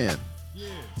her man. Yeah.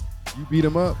 You beat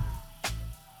him up?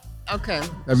 Okay.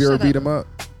 Have you ever beat him up?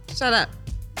 Shut up.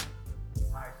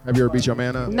 Have you ever beat your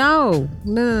man up? No.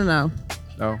 No?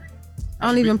 I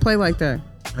don't even play like that.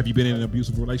 Have you been in an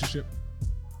abusive relationship?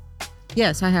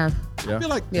 Yes, I have. Yeah. I feel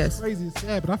like Yes. it's crazy and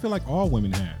sad, but I feel like all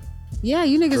women have. Yeah,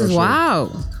 you niggas For is sure.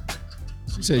 wild.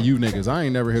 She said you niggas. I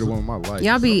ain't never hit a woman in my life.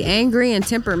 Y'all be angry and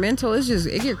temperamental.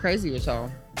 It get crazy with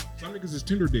y'all. Some niggas is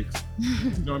tender dicks.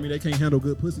 You know what I mean? They can't handle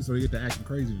good pussy, so they get to acting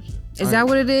crazy and shit. Is that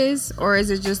what it is? Or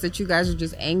is it just that you guys are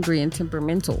just angry and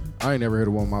temperamental? I ain't never hit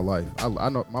a woman in my life. I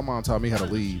know my mom taught me how to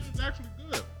leave. It's actually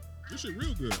good. This shit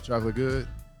real good. Chocolate good.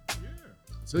 Yeah.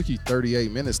 Took you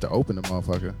 38 minutes to open the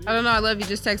motherfucker. I don't know. I love you.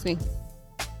 Just text me.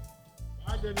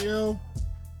 Hi, Danielle.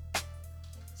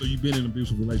 So you've been in an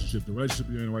abusive relationship. The relationship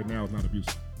you're in right now is not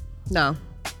abusive. No,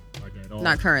 Like at all.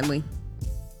 not currently.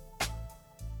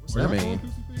 What's that Are y'all going mean? through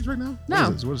some things right now? No.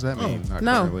 What does that mean? Not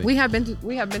No, currently? we have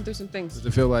been through some things. Does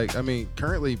it feel like? I mean,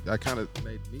 currently, I kind of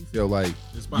made me feel like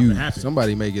It's about to happen.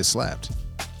 somebody may get slapped.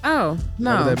 Oh Is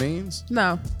no, that what that means?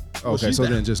 no. Well, Okay, she's so the-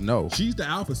 then just no. She's the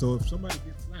alpha, so if somebody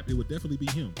gets slapped, it would definitely be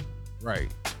him.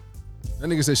 Right. That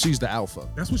nigga said she's the alpha.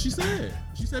 That's what she said.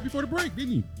 She said before the break,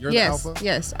 didn't you? You're Yes, the alpha.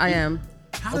 yes, I am.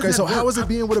 How does Okay, that so work? how is it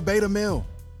being with a beta male?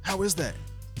 How is that?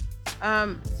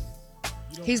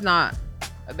 He's not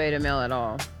a beta male at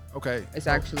all. Okay. It's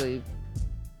actually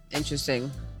interesting.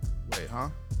 Wait, huh?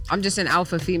 I'm just an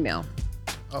alpha female,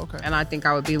 Okay. and I think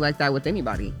I would be like that with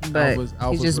anybody. But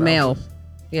Alphas he's just with male. alphas.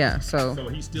 Yeah, so So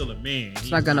he's still a man. it's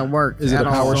not gonna work. Is it at a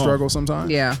power all. struggle sometimes?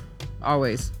 Yeah,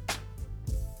 always.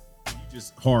 You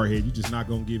just hard head. You just not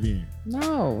gonna give in.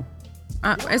 No,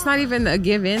 it's not even a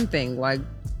give in thing. Like,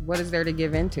 what is there to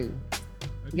give into?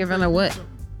 If he Give in say a do what? something-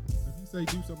 If he say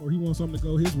do something or he wants something to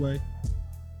go his way,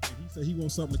 and he say he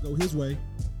wants something to go his way,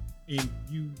 and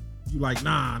you like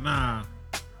nah.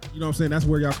 You know what I'm saying? That's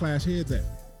where y'all clash heads at.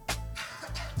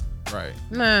 Right.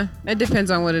 Nah, it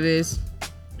depends on what it is.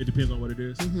 It depends on what it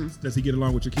is. Mm-hmm. Does he get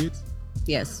along with your kids?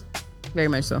 Yes, very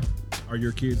much so. Are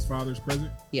your kids' fathers present?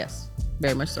 Yes,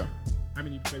 very much so. How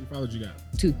many baby fathers you got?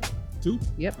 2. 2?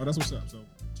 Yep. Oh, that's what's up. So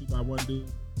 2 by 1 dude.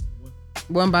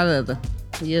 One by the other.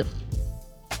 Yep.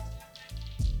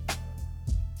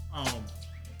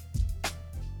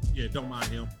 Yeah, don't mind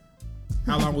him.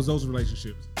 How long was those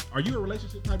relationships? Are you a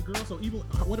relationship type girl? So even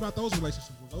what about those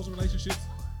relationships? Were those relationships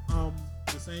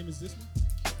the same as this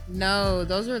one? No,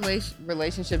 those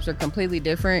relationships are completely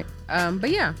different. But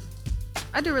yeah,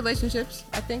 I do relationships,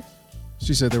 I think.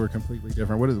 She said they were completely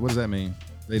different. What does that mean?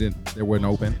 They weren't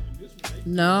open.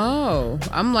 No,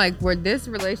 I'm like, where this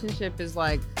relationship is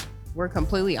like, we're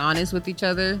completely honest with each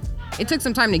other. It took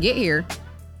some time to get here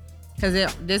because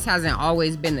this hasn't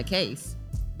always been the case.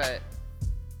 But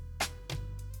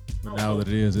now that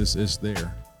it is, it's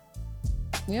there.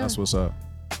 yeah, That's what's up.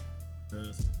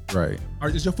 Right.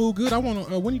 Is your food good? I want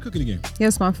to. When are you cooking again?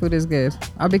 yes, my food is good.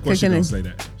 I'll be Of course she cooking gonna it. say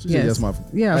that. She said, yes, my.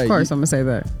 Yeah, of course I'm gonna say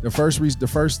that. The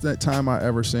first that time I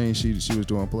ever seen she was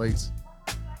doing plates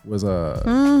was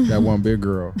that one big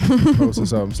girl posting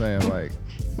something saying like,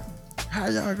 how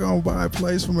y'all gonna buy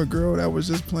plates from a girl that was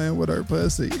just playing with her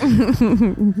pussy?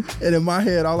 And in my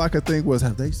head, all I could think was,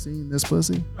 have they seen this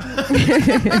pussy?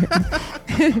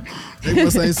 They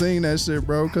must ain't seen that shit,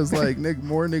 bro. Cause like,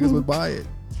 more niggas would buy it.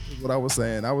 Is what I was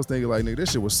saying. I was thinking like, nigga,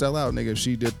 this shit would sell out, nigga, if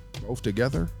she did both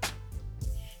together.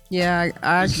 Yeah,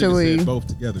 I This nigga actually. said both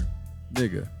together.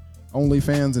 Nigga,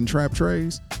 OnlyFans and trap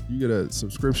trays. You get a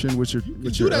subscription with your. You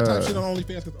with do your, that type shit on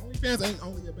OnlyFans because OnlyFans ain't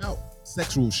only about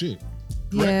sexual shit.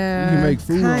 Yeah, you can make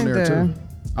food on there kinda. too.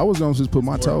 I was gonna just put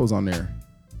my toes on there.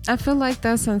 I feel like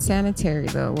that's unsanitary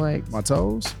though. Like My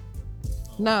toes?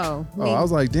 no, Oh, I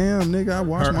was like, damn, nigga, I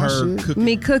wash my shit.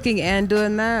 me cooking and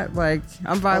doing that. Like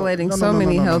I'm violating no, so no, no,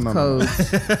 many no, no, health no, no.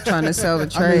 codes trying to sell the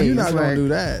trays. I mean, you're not like, gonna do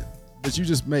that, but you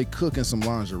just may cook in some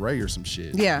lingerie or some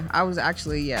shit. Yeah, I was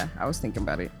thinking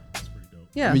about it.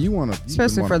 Yeah, I mean, you wanna,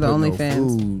 especially for the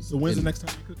OnlyFans. So when's the next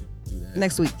time you cooking?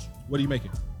 Next week. What are you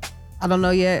making? I don't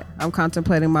know yet. I'm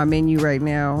contemplating my menu right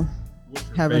now.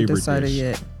 Haven't favorite decided dish?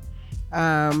 yet.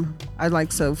 I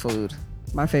like soul food.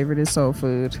 My favorite is soul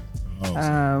food.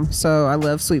 So I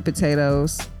love sweet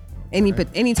potatoes.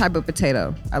 Any type of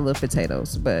potato. I love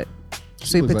potatoes, but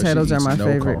sweet looks like she potatoes are eats my no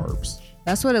favorite. carbs.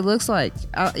 That's what it looks like.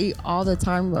 I'll eat all the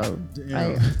time though. Damn.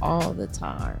 I eat all the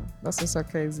time. That's what's so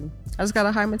crazy. I just got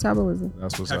a high metabolism.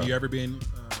 That's what's Have up. you ever been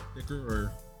thicker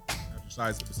or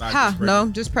besides Ha, no,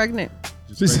 just pregnant.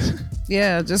 Just pregnant?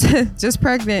 Yeah, just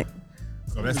pregnant.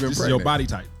 So this been is your pregnant. body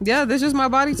type. Yeah, this is my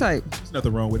body type. There's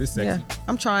nothing wrong with it. It's sexy. Yeah,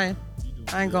 I'm trying.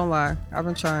 I ain't gonna lie. I've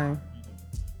been trying.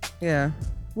 Yeah,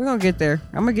 we're gonna get there.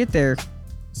 I'm gonna get there.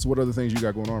 So what other things you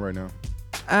got going on right now?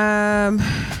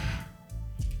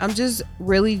 I'm just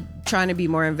really trying to be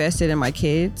more invested in my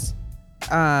kids.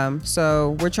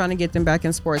 So we're trying to get them back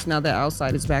in sports now that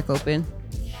outside is back open.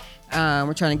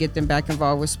 We're trying to get them back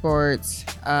involved with sports.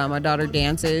 My daughter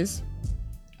dances.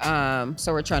 So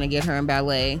we're trying to get her in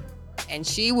ballet. And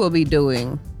she will be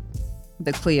doing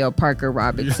the Cleo Parker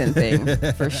Robinson thing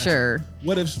for sure.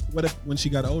 What if when she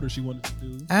got older she wanted to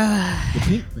do the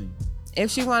pink thing? If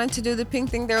she wanted to do the pink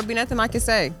thing, there would be nothing I could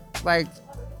say. Like,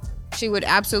 she would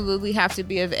absolutely have to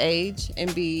be of age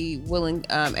and be willing,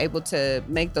 able to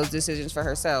make those decisions for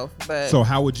herself. But So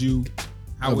how would you?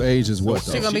 How Of would, age is what,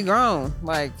 though? she's gonna be grown.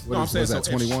 Like, What No, is, I'm was saying, that,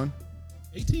 so if 21?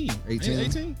 18. 18?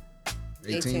 18.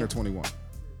 18 or 21?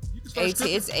 18,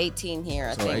 it's 18 here,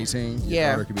 I So think. 18? Your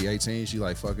Yeah. daughter could be 18. She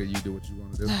like, fuck it, you do what you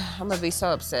want to do. I'm gonna be so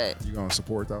upset. You gonna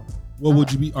support though? What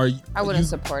would you be? Are you? I wouldn't you,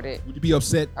 support it. Would you be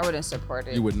upset? I wouldn't support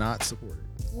it. You would not support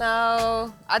it.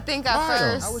 No, I think at Why though?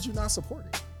 first, How would you not support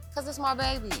it? because it's my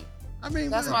baby. I mean,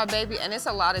 That's man. my baby, and it's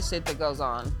a lot of shit that goes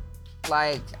on.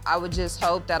 Like, I would just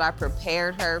hope that I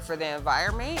prepared her for the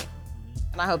environment,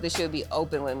 and I hope that she'll be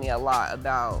open with me a lot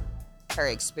about her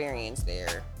experience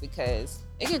there, because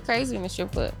it get crazy in the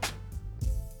strip club.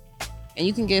 And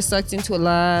you can get sucked into a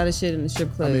lot of shit in the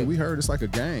strip club. I mean, we heard it's like a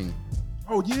gang.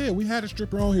 Oh yeah, we had a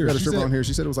stripper on here. We got a She stripper said- on here.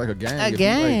 She said it was like a gang. A If you,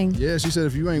 gang? like, yeah, she said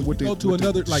if you ain't with the, go to with the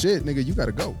another, like- shit, nigga, you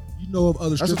gotta go. You know of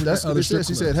other That's strippers? what, that's at what other she said.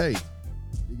 She strip said, clubs?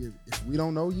 hey, nigga, if we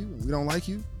don't know you and we don't like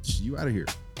you, you out of here.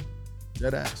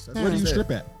 Dead ass. That's Where what do she you said.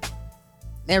 strip at?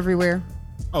 Everywhere.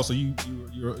 Oh, so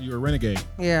you're a renegade.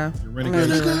 Yeah. You're a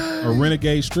renegade. A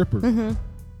renegade stripper. Mm-hmm.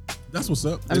 That's what's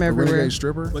up. I'm everywhere. Renegade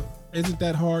stripper. But isn't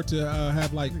that hard to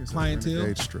have like clientele?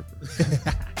 Renegade stripper.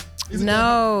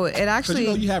 No, it Because actually. you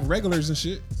know you have regulars and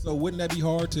shit. So wouldn't that be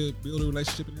hard to build a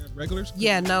relationship and have regulars?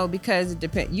 Yeah, no, because it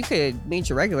depends. You could meet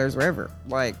your regulars wherever.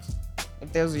 Like,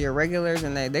 if those are your regulars,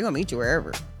 and they're gonna meet you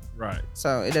wherever. Right.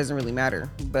 So it doesn't really matter.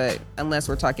 But unless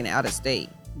we're talking out of state.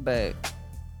 But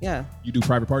yeah, You do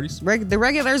private parties? the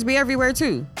regulars be everywhere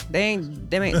too. That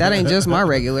ain't just my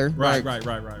regular. Right, Like,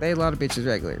 right. They a lot of bitches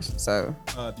regulars. So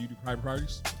Do you do private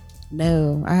parties?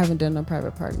 no, I haven't done no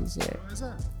private parties yet. Why is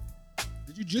that?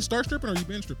 Did you just start stripping or you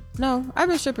been stripping? No, I've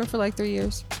been stripping for like 3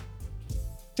 years.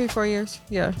 3-4 years.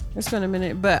 Yeah, it's been a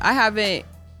minute. But I haven't.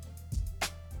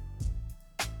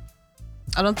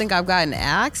 I don't think I've gotten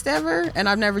asked ever, and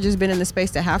I've never just been in the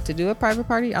space to have to do a private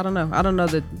party. I don't know. I don't know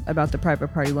about the private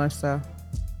party lifestyle.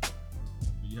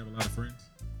 Do you have a lot of friends?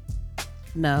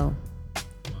 No.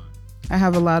 I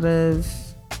have a lot of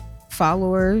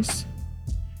followers.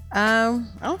 I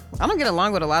don't get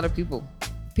along with a lot of people.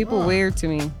 People Why? weird to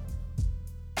me.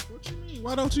 What you mean?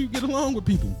 Why don't you get along with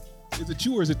people? Is it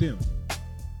you or is it them?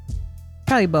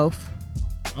 Probably both.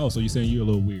 Oh, so you're saying you're a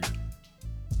little weird.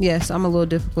 Yes, I'm a little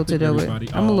difficult to deal with.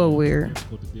 Everybody- I'm a oh, little weird.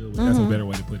 Difficult to deal with. That's a better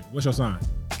way to put it. What's your sign?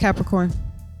 Capricorn.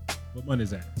 What month is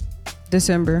that?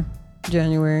 December,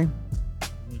 January.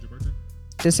 When's your birthday?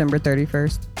 December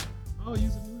 31st. Oh,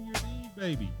 you's a New Year's Eve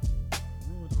baby.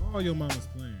 Ruined all your mama's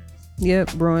plans.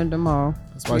 Yep, ruined them all.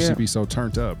 That's why she be so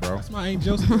turned up, bro. That's my Aunt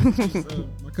Joseph. She's,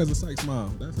 my cousin Sykes'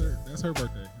 mom. That's her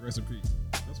birthday. Rest in peace.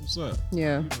 That's what's up.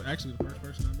 Yeah. You were actually the first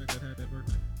person I met that had that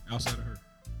birthday outside of her.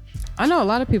 I know a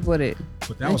lot of people with it.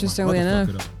 But that Interestingly was my enough.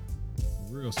 motherfucker, though.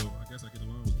 For real, so I guess I get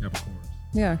along with Capricorns.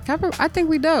 Yeah, I think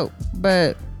we dope.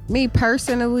 But me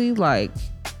personally, like,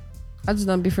 I just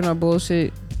don't be for no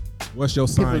bullshit. What's your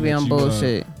sign? People be on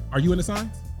bullshit. Are you in the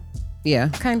signs? Yeah,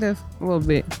 kind of, a little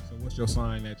bit. So what's your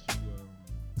sign that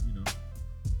you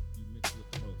mix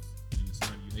with the most, and the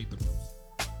sign you hate the most?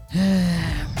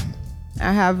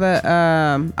 I have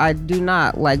I do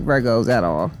not like Virgos at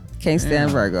all. Can't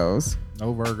stand Virgos.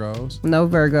 No Virgos. No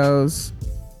Virgos.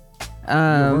 You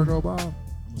a Virgo, Bob? I'm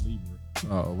a Libra.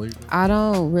 Oh, Libra. I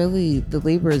don't really. The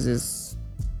Libras is.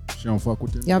 She don't fuck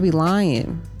with them. Y'all be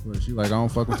lying. But she like, I don't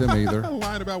fuck with them either.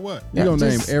 Lying about what? You don't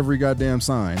name just- every goddamn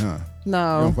sign, huh?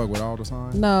 No. You don't fuck with all the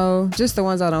signs? No, just the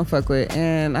ones I don't fuck with.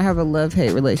 And I have a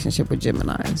love-hate relationship with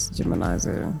Geminis. Geminis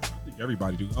are. I think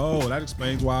everybody do. Oh, that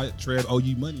explains why Trev owe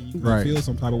you money. You Right. feel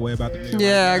some type of way about the nigga.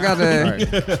 Yeah, I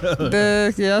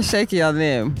gotta. I'm shaky on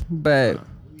them, but.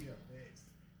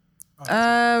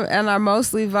 And I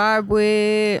mostly vibe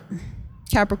with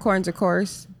Capricorns, of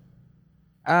course.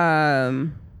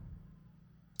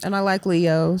 And I like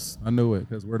Leos. I knew it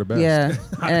because we're the best. Yeah,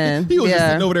 and He was just yeah,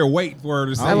 sitting over there waiting for her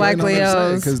to say. I like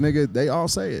Leos. Because nigga, they all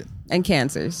say it. and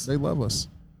Cancers. They love us.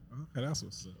 Okay, that's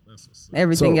what's up. That's what's up.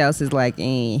 Everything So- else is like,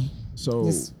 eh. So,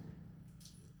 Just-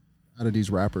 out of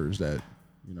these rappers that,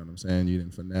 you know what I'm saying, you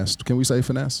didn't finesse. Can we say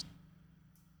finesse?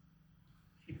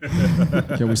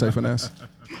 Can we say finesse?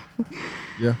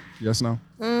 Yeah. Yes. No.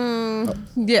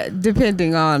 Yeah,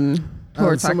 depending on who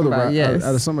we're talking about. Yes.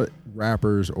 Out of some of the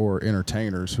rappers or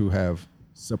entertainers who have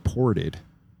supported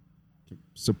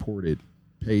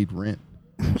paid rent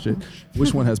and shit,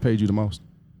 which one has paid you the most?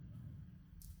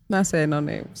 Not saying no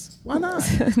names. Why not?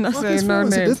 Not Fuck saying his no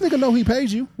feelings. names. This nigga know he paid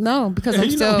you. No, because Yeah, I'm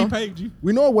you know still. he paid you.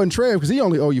 We know it wasn't Trev because he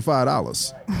only owe you $5.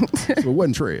 So it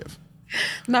wasn't Trev.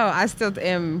 No, I still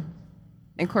am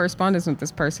in correspondence with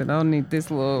this person. I don't need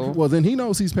this little Well, then he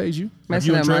knows he's paid you. Have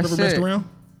you messing and up my Trev ever messed shit. around?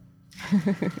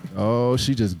 Oh,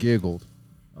 she just giggled.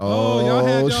 Oh, y'all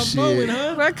had y'all shit. moment,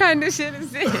 huh? What kind of shit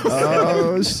is this?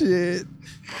 Oh shit.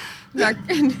 Like,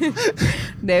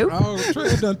 no. Oh,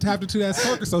 Trev done tapped into that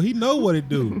circus, so he know what it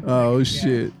do. Oh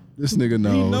shit. This nigga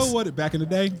knows. He know what it back in the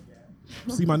day.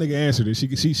 See my nigga answered it.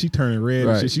 She turned red and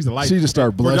Right. shit. She's a light. She just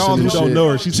started For blushing y'all who and don't shit. know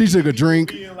her, She took a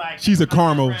drink. she's a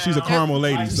caramel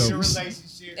lady. So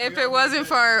If it wasn't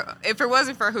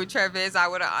for who Trev is, I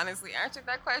would have honestly answered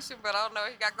that question. But I don't know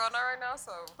what he got going on right now.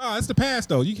 So oh, that's the past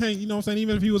though. You can't, you know what I'm saying?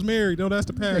 Even if he was married, no, that's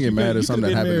the past. get mad at something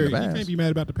that happened in the You past. can't be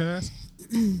mad about the past.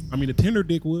 I mean, the Tinder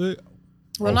dick would.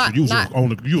 Well, Oh, not- so you was not- on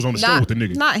the show not- with the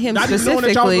nigga. not him I didn't know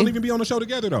that y'all was specifically. gonna even be on the show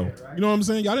together though. You know what I'm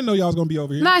saying? Y'all didn't know y'all was gonna be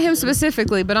over here. not him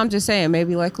specifically, but I'm just saying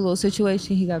maybe like a little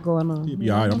situation he got going on. He'll be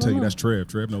all right. I'm telling you, that's Trev.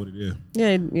 Trev know what it is.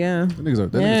 Yeah, yeah. That nigga's a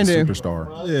Yeah, dude.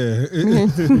 superstar. Yeah.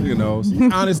 You know.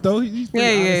 He's honest though. He's pretty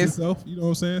Yeah, he honest is. himself. You know what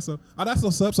I'm saying? So that's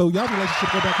what's up. So y'all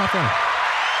relationship go back how far?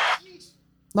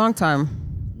 Long time.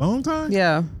 Long time?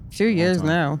 Yeah, few years time.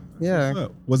 now. Yeah. What's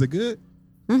up? Was it good?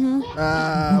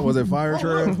 Was it fire,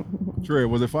 Trev? Trev,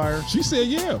 was it fire? She said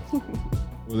yeah.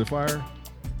 Was it fire?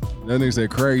 That nigga said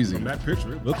crazy. From that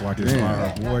picture, it looked like it's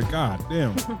Damn. fire. Boy, god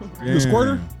damn. You a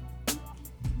squirter?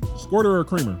 Squirter or a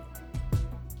creamer?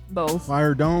 Both.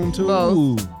 Fire dome too.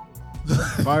 Both.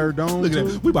 Fire dome Look at too.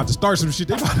 that. We about to start some shit.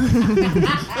 They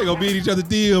gonna be in each other's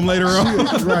DM later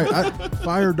on. Right.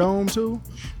 Fire dome too.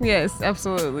 Yes,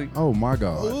 absolutely. Oh my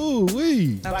god. Ooh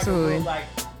wee. Absolutely.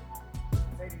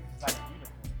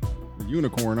 The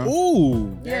unicorn. Huh?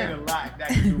 Ooh. Yeah.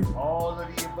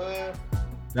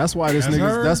 That's why this That's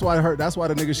nigga. her? That's why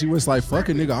the nigga. She was like,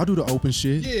 "Fucking nigga, I'll do the open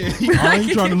shit." Yeah, I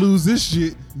ain't trying to lose this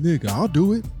shit. Nigga, I'll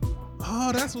do it.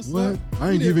 Oh, that's what's What? up. I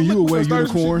ain't We giving you look, we away, done started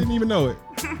some shit, unicorn. Didn't even know it.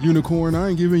 Unicorn, I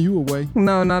ain't giving you away.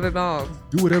 No, not at all.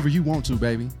 Do whatever you want to,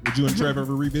 baby. Would you and Trev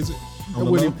ever revisit? That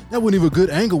wasn't even a good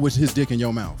angle with his dick in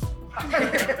your mouth.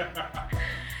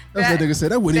 That's what nigga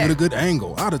said. That wasn't even a good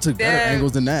angle. I'd have took better That-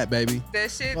 angles than that, baby. The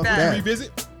shit Fuck that. that.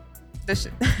 Revisit? The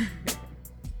shit.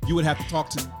 You would have to talk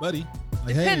to Buddy.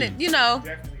 Like, hey, Depending, you know,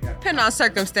 depending on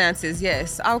circumstances,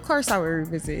 yes. Of course I would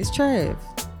revisit. It's Trev.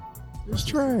 It's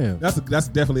Trev. that's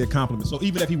definitely a compliment. So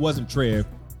even if he wasn't Trev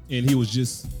and he was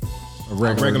just A a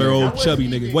regular nigga. old chubby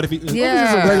nigga, what if he? Yeah. This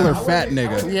is a regular fat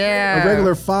nigga. Yeah. A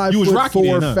regular 5'4" You was rocky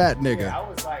then, huh? fat nigga.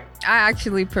 I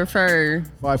actually prefer.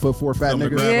 5'4" fat Something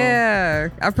to nigga. grab Yeah,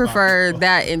 I prefer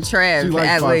that in She Trev like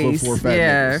at 5'4" least. fat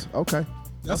Yeah. niggas. Okay.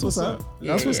 That's what's up.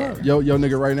 That's what's up. Yo,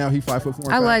 nigga, right now he 5'4".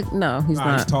 I like no, he's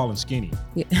not. He's tall and skinny.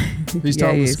 Yeah. He's Yeah,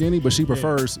 tall he and is. skinny, but she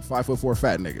prefers 5'4"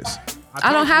 fat niggas.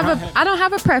 I don't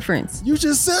have a preference. You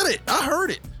just said it. I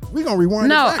heard it. We gonna rewind.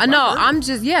 No, it back. no, I heard it. I'm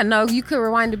just you could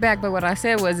rewind it back, but what I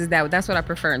said was that's what I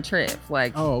prefer in Trev.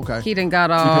 Like, Oh, okay. he done got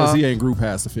all Because he ain't grew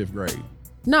past the 5th grade.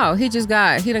 No, he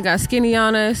done got skinny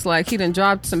on us. Like, he done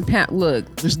dropped some pants. Look,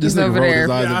 This he's nigga over rolled there his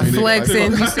eyes at me, nigga.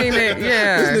 flexing. You seen it?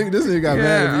 Yeah. This nigga got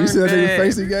mad at me. You see that nigga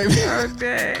face he gave me?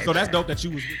 Okay. So that's dope that you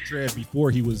was with Trev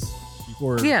before the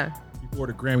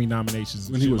Grammy nominations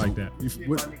and When shit he was like that.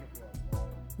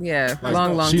 Yeah, Like,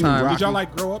 long she time. Did y'all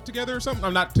like grow up together or something?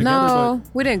 I'm not together, No,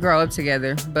 we didn't grow up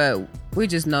together, but we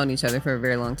just known each other for a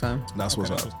very long time. That's what's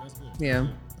up. That's good. Yeah.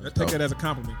 I take that as a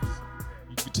compliment.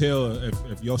 You could tell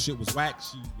if your shit was whack,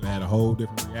 she would have had a whole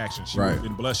different reaction. She would have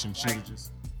been blushing. She would just.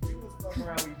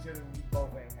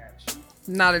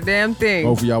 Not a damn thing.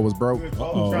 Both of y'all was broke.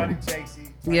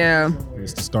 Yeah.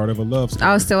 It's the start of a love story.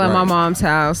 I was still at my mom's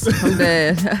house. I'm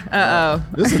dead.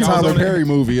 This is a Tyler Perry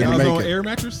movie in the Y'all was on making. air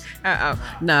mattress?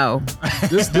 No.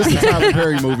 This is a Tyler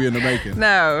Perry movie in the making.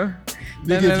 No.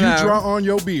 Nigga, if you draw on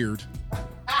your beard,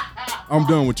 I'm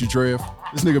done with you, Trev.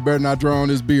 This nigga better not draw on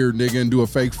his beard, nigga, and do a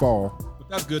fake fall. But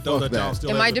that's good though Fuck that y'all that. still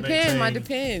It able might to depend.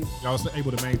 maintain- Y'all was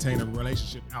able to maintain a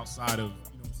relationship outside of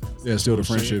Yeah, still the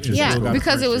friendship. Shit. Yeah, Still got a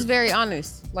because it was friendship. very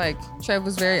honest. Like, Trev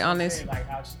was very honest. Like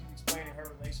how she explaining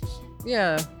her relationship.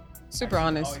 Yeah. Super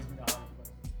honest.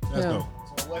 That's Yeah. dope.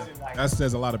 So it wasn't like That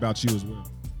says a lot about you as well.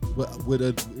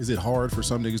 Is it hard for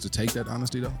some niggas to take that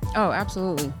honesty though? Oh,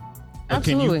 absolutely. But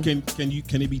can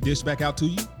Absolutely. it be dished back out to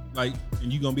you? Like,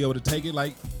 and you gonna be able to take it?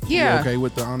 Like, Yeah. You okay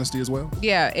with the honesty as well?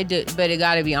 Yeah, it did, but it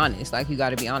got to be honest. Like, you got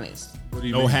to be honest. What do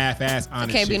you no mean? half-ass It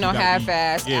honest. can't be shit. no You gotta be-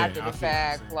 half-ass yeah, after I the feel what you're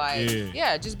fact. saying. Like,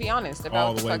 yeah, just be honest about All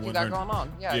what the the way fuck you got 100. going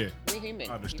on. Yeah, Yeah. we human. I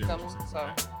You understand feel what me? you're So,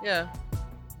 saying. yeah.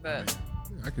 But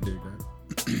I could dig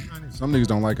that. Some niggas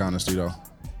don't like honesty though.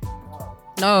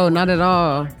 no, not at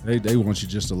all. They want you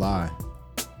just to lie.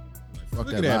 Fuck Look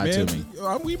that, at lie that, man. to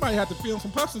me. We might have to film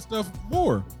some puffs and stuff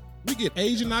more. We get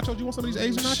Asian nachos. You want some of these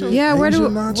Asian nachos? Yeah, Asian where's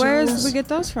nachos? we get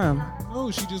those from? No,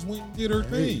 she just went and did her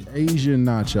thing. Asian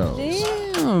nachos.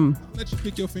 Damn. I'll let you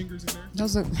pick your fingers in there.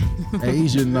 Those are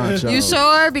Asian nachos. You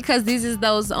sure? Because these is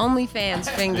those OnlyFans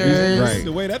fingers. Right.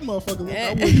 The way that motherfucker look,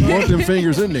 I You wouldn't want mind. them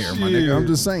fingers in there, my nigga. I'm Shit.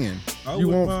 just saying. I You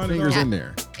wouldn't want mind at fingers all. in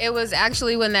there. It was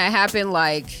actually when that happened,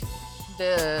 like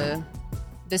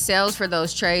the sales for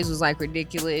those trays was like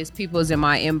ridiculous. People was in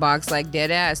my inbox like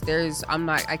dead ass.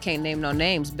 I can't name no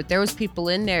names, but there was people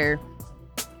in there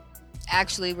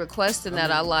actually requesting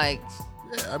that I like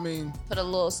Yeah, I mean, put a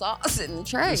little sauce in the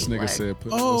tray. this nigga like, said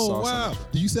put a little Oh sauce wow! on the tray.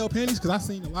 Do you sell pennies? Because I've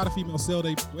seen a lot of females sell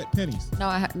they wet pennies. No,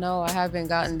 I haven't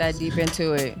gotten that deep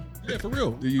into it. Yeah, for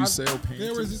real. Do you sell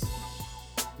There was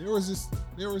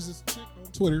panties? this chick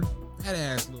on Twitter, fat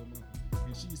ass little motherfucker,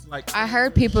 and she's like, I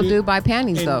heard people do buy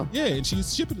panties and, though. Yeah, and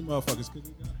she's shipping the motherfuckers because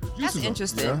they got her That's juices on.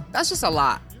 interesting. Yeah. That's just a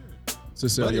lot. To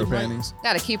sell But your it might- panties?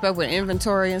 Got to keep up with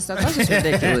inventory and stuff. That's just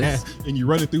ridiculous. And you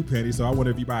running through panties, so I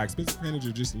wonder if you buy expensive panties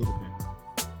or just little panties.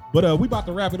 But we about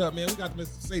to wrap it up, man. We got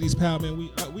Mr. Sadie's pal, man. We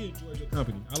enjoyed your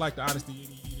company. I like the honesty. You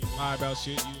didn't lie about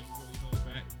shit. You didn't really hold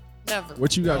back. Never.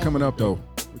 What you got coming up though?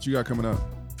 What you got coming up?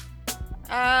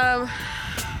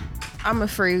 I'm a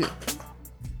free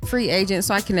agent,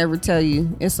 so I can never tell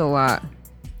you. It's a lot.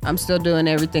 I'm still doing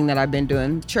everything that I've been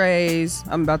doing. Trays,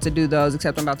 I'm about to do those,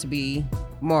 except I'm about to be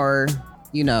more,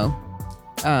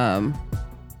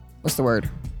 what's the word?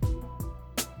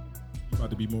 You about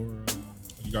to be more.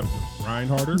 You got to grind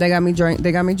harder. They got me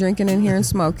drinking in here and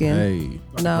smoking. Hey.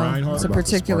 No, grind harder? it's a About to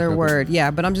particular spark up word. Yeah,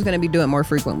 but I'm just gonna be doing it more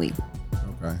frequently.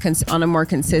 Okay. On a more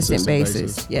consistent Consistent basis.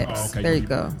 basis. Yes. Oh, okay. There You you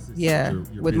be more go. consistent Yeah.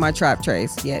 with your With my business. trap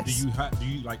trays. Yes. Do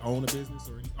you like own a business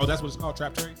or? Oh, that's what it's called,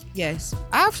 trap trades. Yes.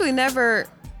 I actually never.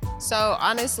 So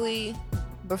honestly,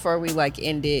 before we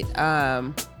end it,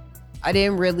 I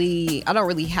don't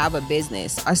really have a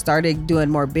business. I started doing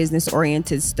more business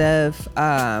oriented stuff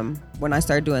when I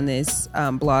started doing this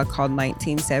blog called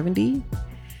 1970.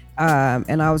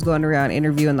 And I was going around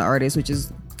interviewing the artists, which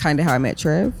is kind of how I met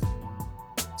Trev.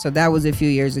 So that was a few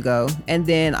years ago. And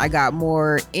then I got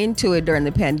more into it during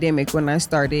the pandemic when I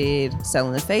started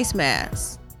selling the face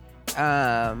masks.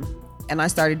 And I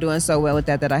started doing so well with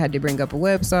that I had to bring up a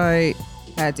website,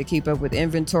 had to keep up with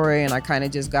inventory, and I kind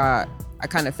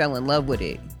of fell in love with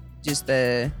it. Just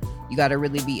you got to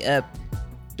really be up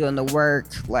doing the work,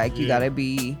 you got to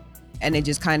be, and it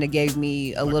just kind of gave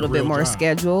me a little bit real more job.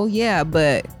 schedule. Yeah,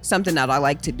 but something that I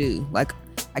like to do.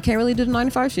 I can't really do the 9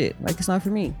 to 5 shit. It's not for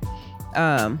me.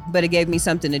 But it gave me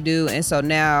something to do, and so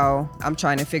now I'm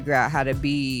trying to figure out how to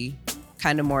be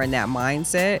kind of more in that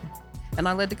mindset. and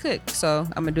I love to cook, so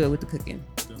I'm gonna do it with the cooking.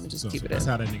 I'm gonna just keep it That's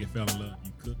up. how that nigga fell in love.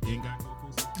 You cook and got good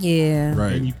pussy. Yeah.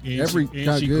 Right. And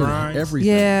Got she good. grinds. Everything.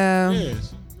 Yeah.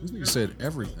 Yes. This nigga said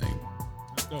everything.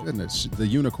 Goodness, the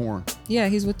unicorn. Yeah,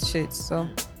 he's with the shits. So,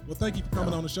 Well, thank you for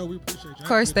coming on the show. We appreciate you. of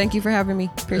course, thank you for having me.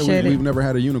 Yeah, Appreciate we've it. never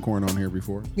had a unicorn on here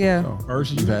before. Yeah. So,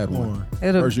 First you've had one.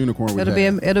 It'll- First unicorn we've It'll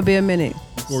had. be a minute.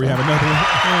 Before we have another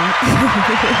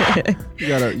one. You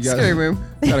gotta Scary room.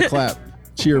 gotta clap.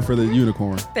 Cheer for the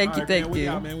unicorn. Thank you, All right, thank man, we you.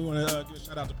 out, man. We want to give a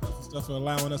shout out to Puffs and stuff for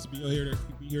allowing us to be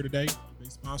here today. They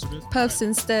sponsored us. Puffs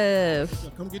and stuff. So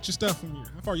come get your stuff from here.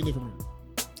 How far you live from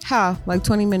here? How? Like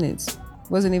 20 minutes.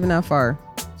 Wasn't even that far.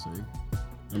 See,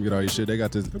 come get all your shit. They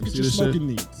got this. Come get see your this shit? smoking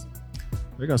needs.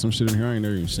 They got some shit in here I ain't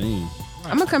never even seen.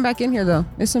 I'm gonna come back in here though.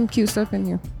 There's some cute stuff in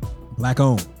here. Black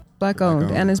owned. Black owned,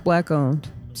 owned. and it's black owned.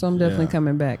 So I'm definitely Yeah.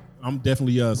 coming back. I'm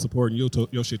definitely supporting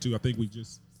your shit too. I think we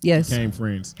just Yes. became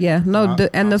friends. Yeah, no,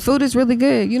 and the food is really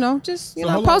good. You know, just So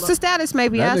hold on, post a status,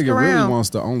 maybe That ask nigga around. really wants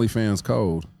the OnlyFans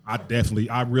code. I really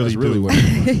That's do. really what.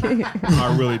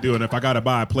 I really do. And if I gotta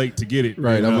buy a plate to get it,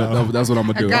 Right, that's what I'm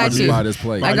gonna do. got I'm just you. buy this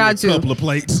plate. I got a you. couple of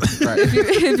plates. Right.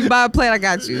 If you buy a plate, I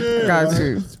got you. Got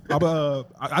you.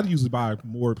 I usually buy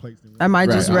more plates than I might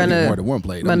Right, just I'll run get a more than one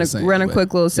plate, I'm run a, just saying, run a but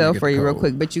quick little can I sale get for the you real code?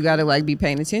 quick, but you gotta like be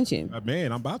paying attention.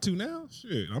 Man, I'm about to now.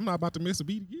 Shit, I'm not about to miss a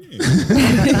beat again.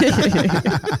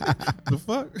 The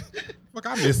fuck? Fuck,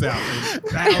 I miss out. And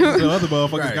thousands of other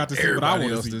motherfuckers Right. got to see what I Everybody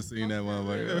want else to see. just seen that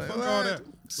motherfucker. Yeah, fuck all that.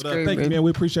 But Screaming. thank you, man.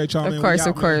 We appreciate y'all, man. Of We course, out,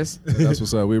 of man. course. That's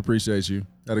what's up. We appreciate you.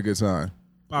 Had a good time.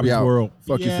 Bobby's We out. World.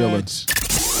 Fuck you, Bitch. feelings.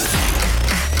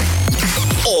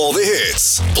 All the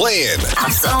hits playing.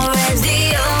 I'm so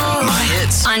ready. My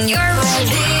hits. On your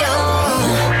radio.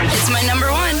 It's my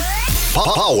number one.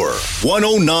 Power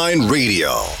 109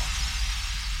 Radio.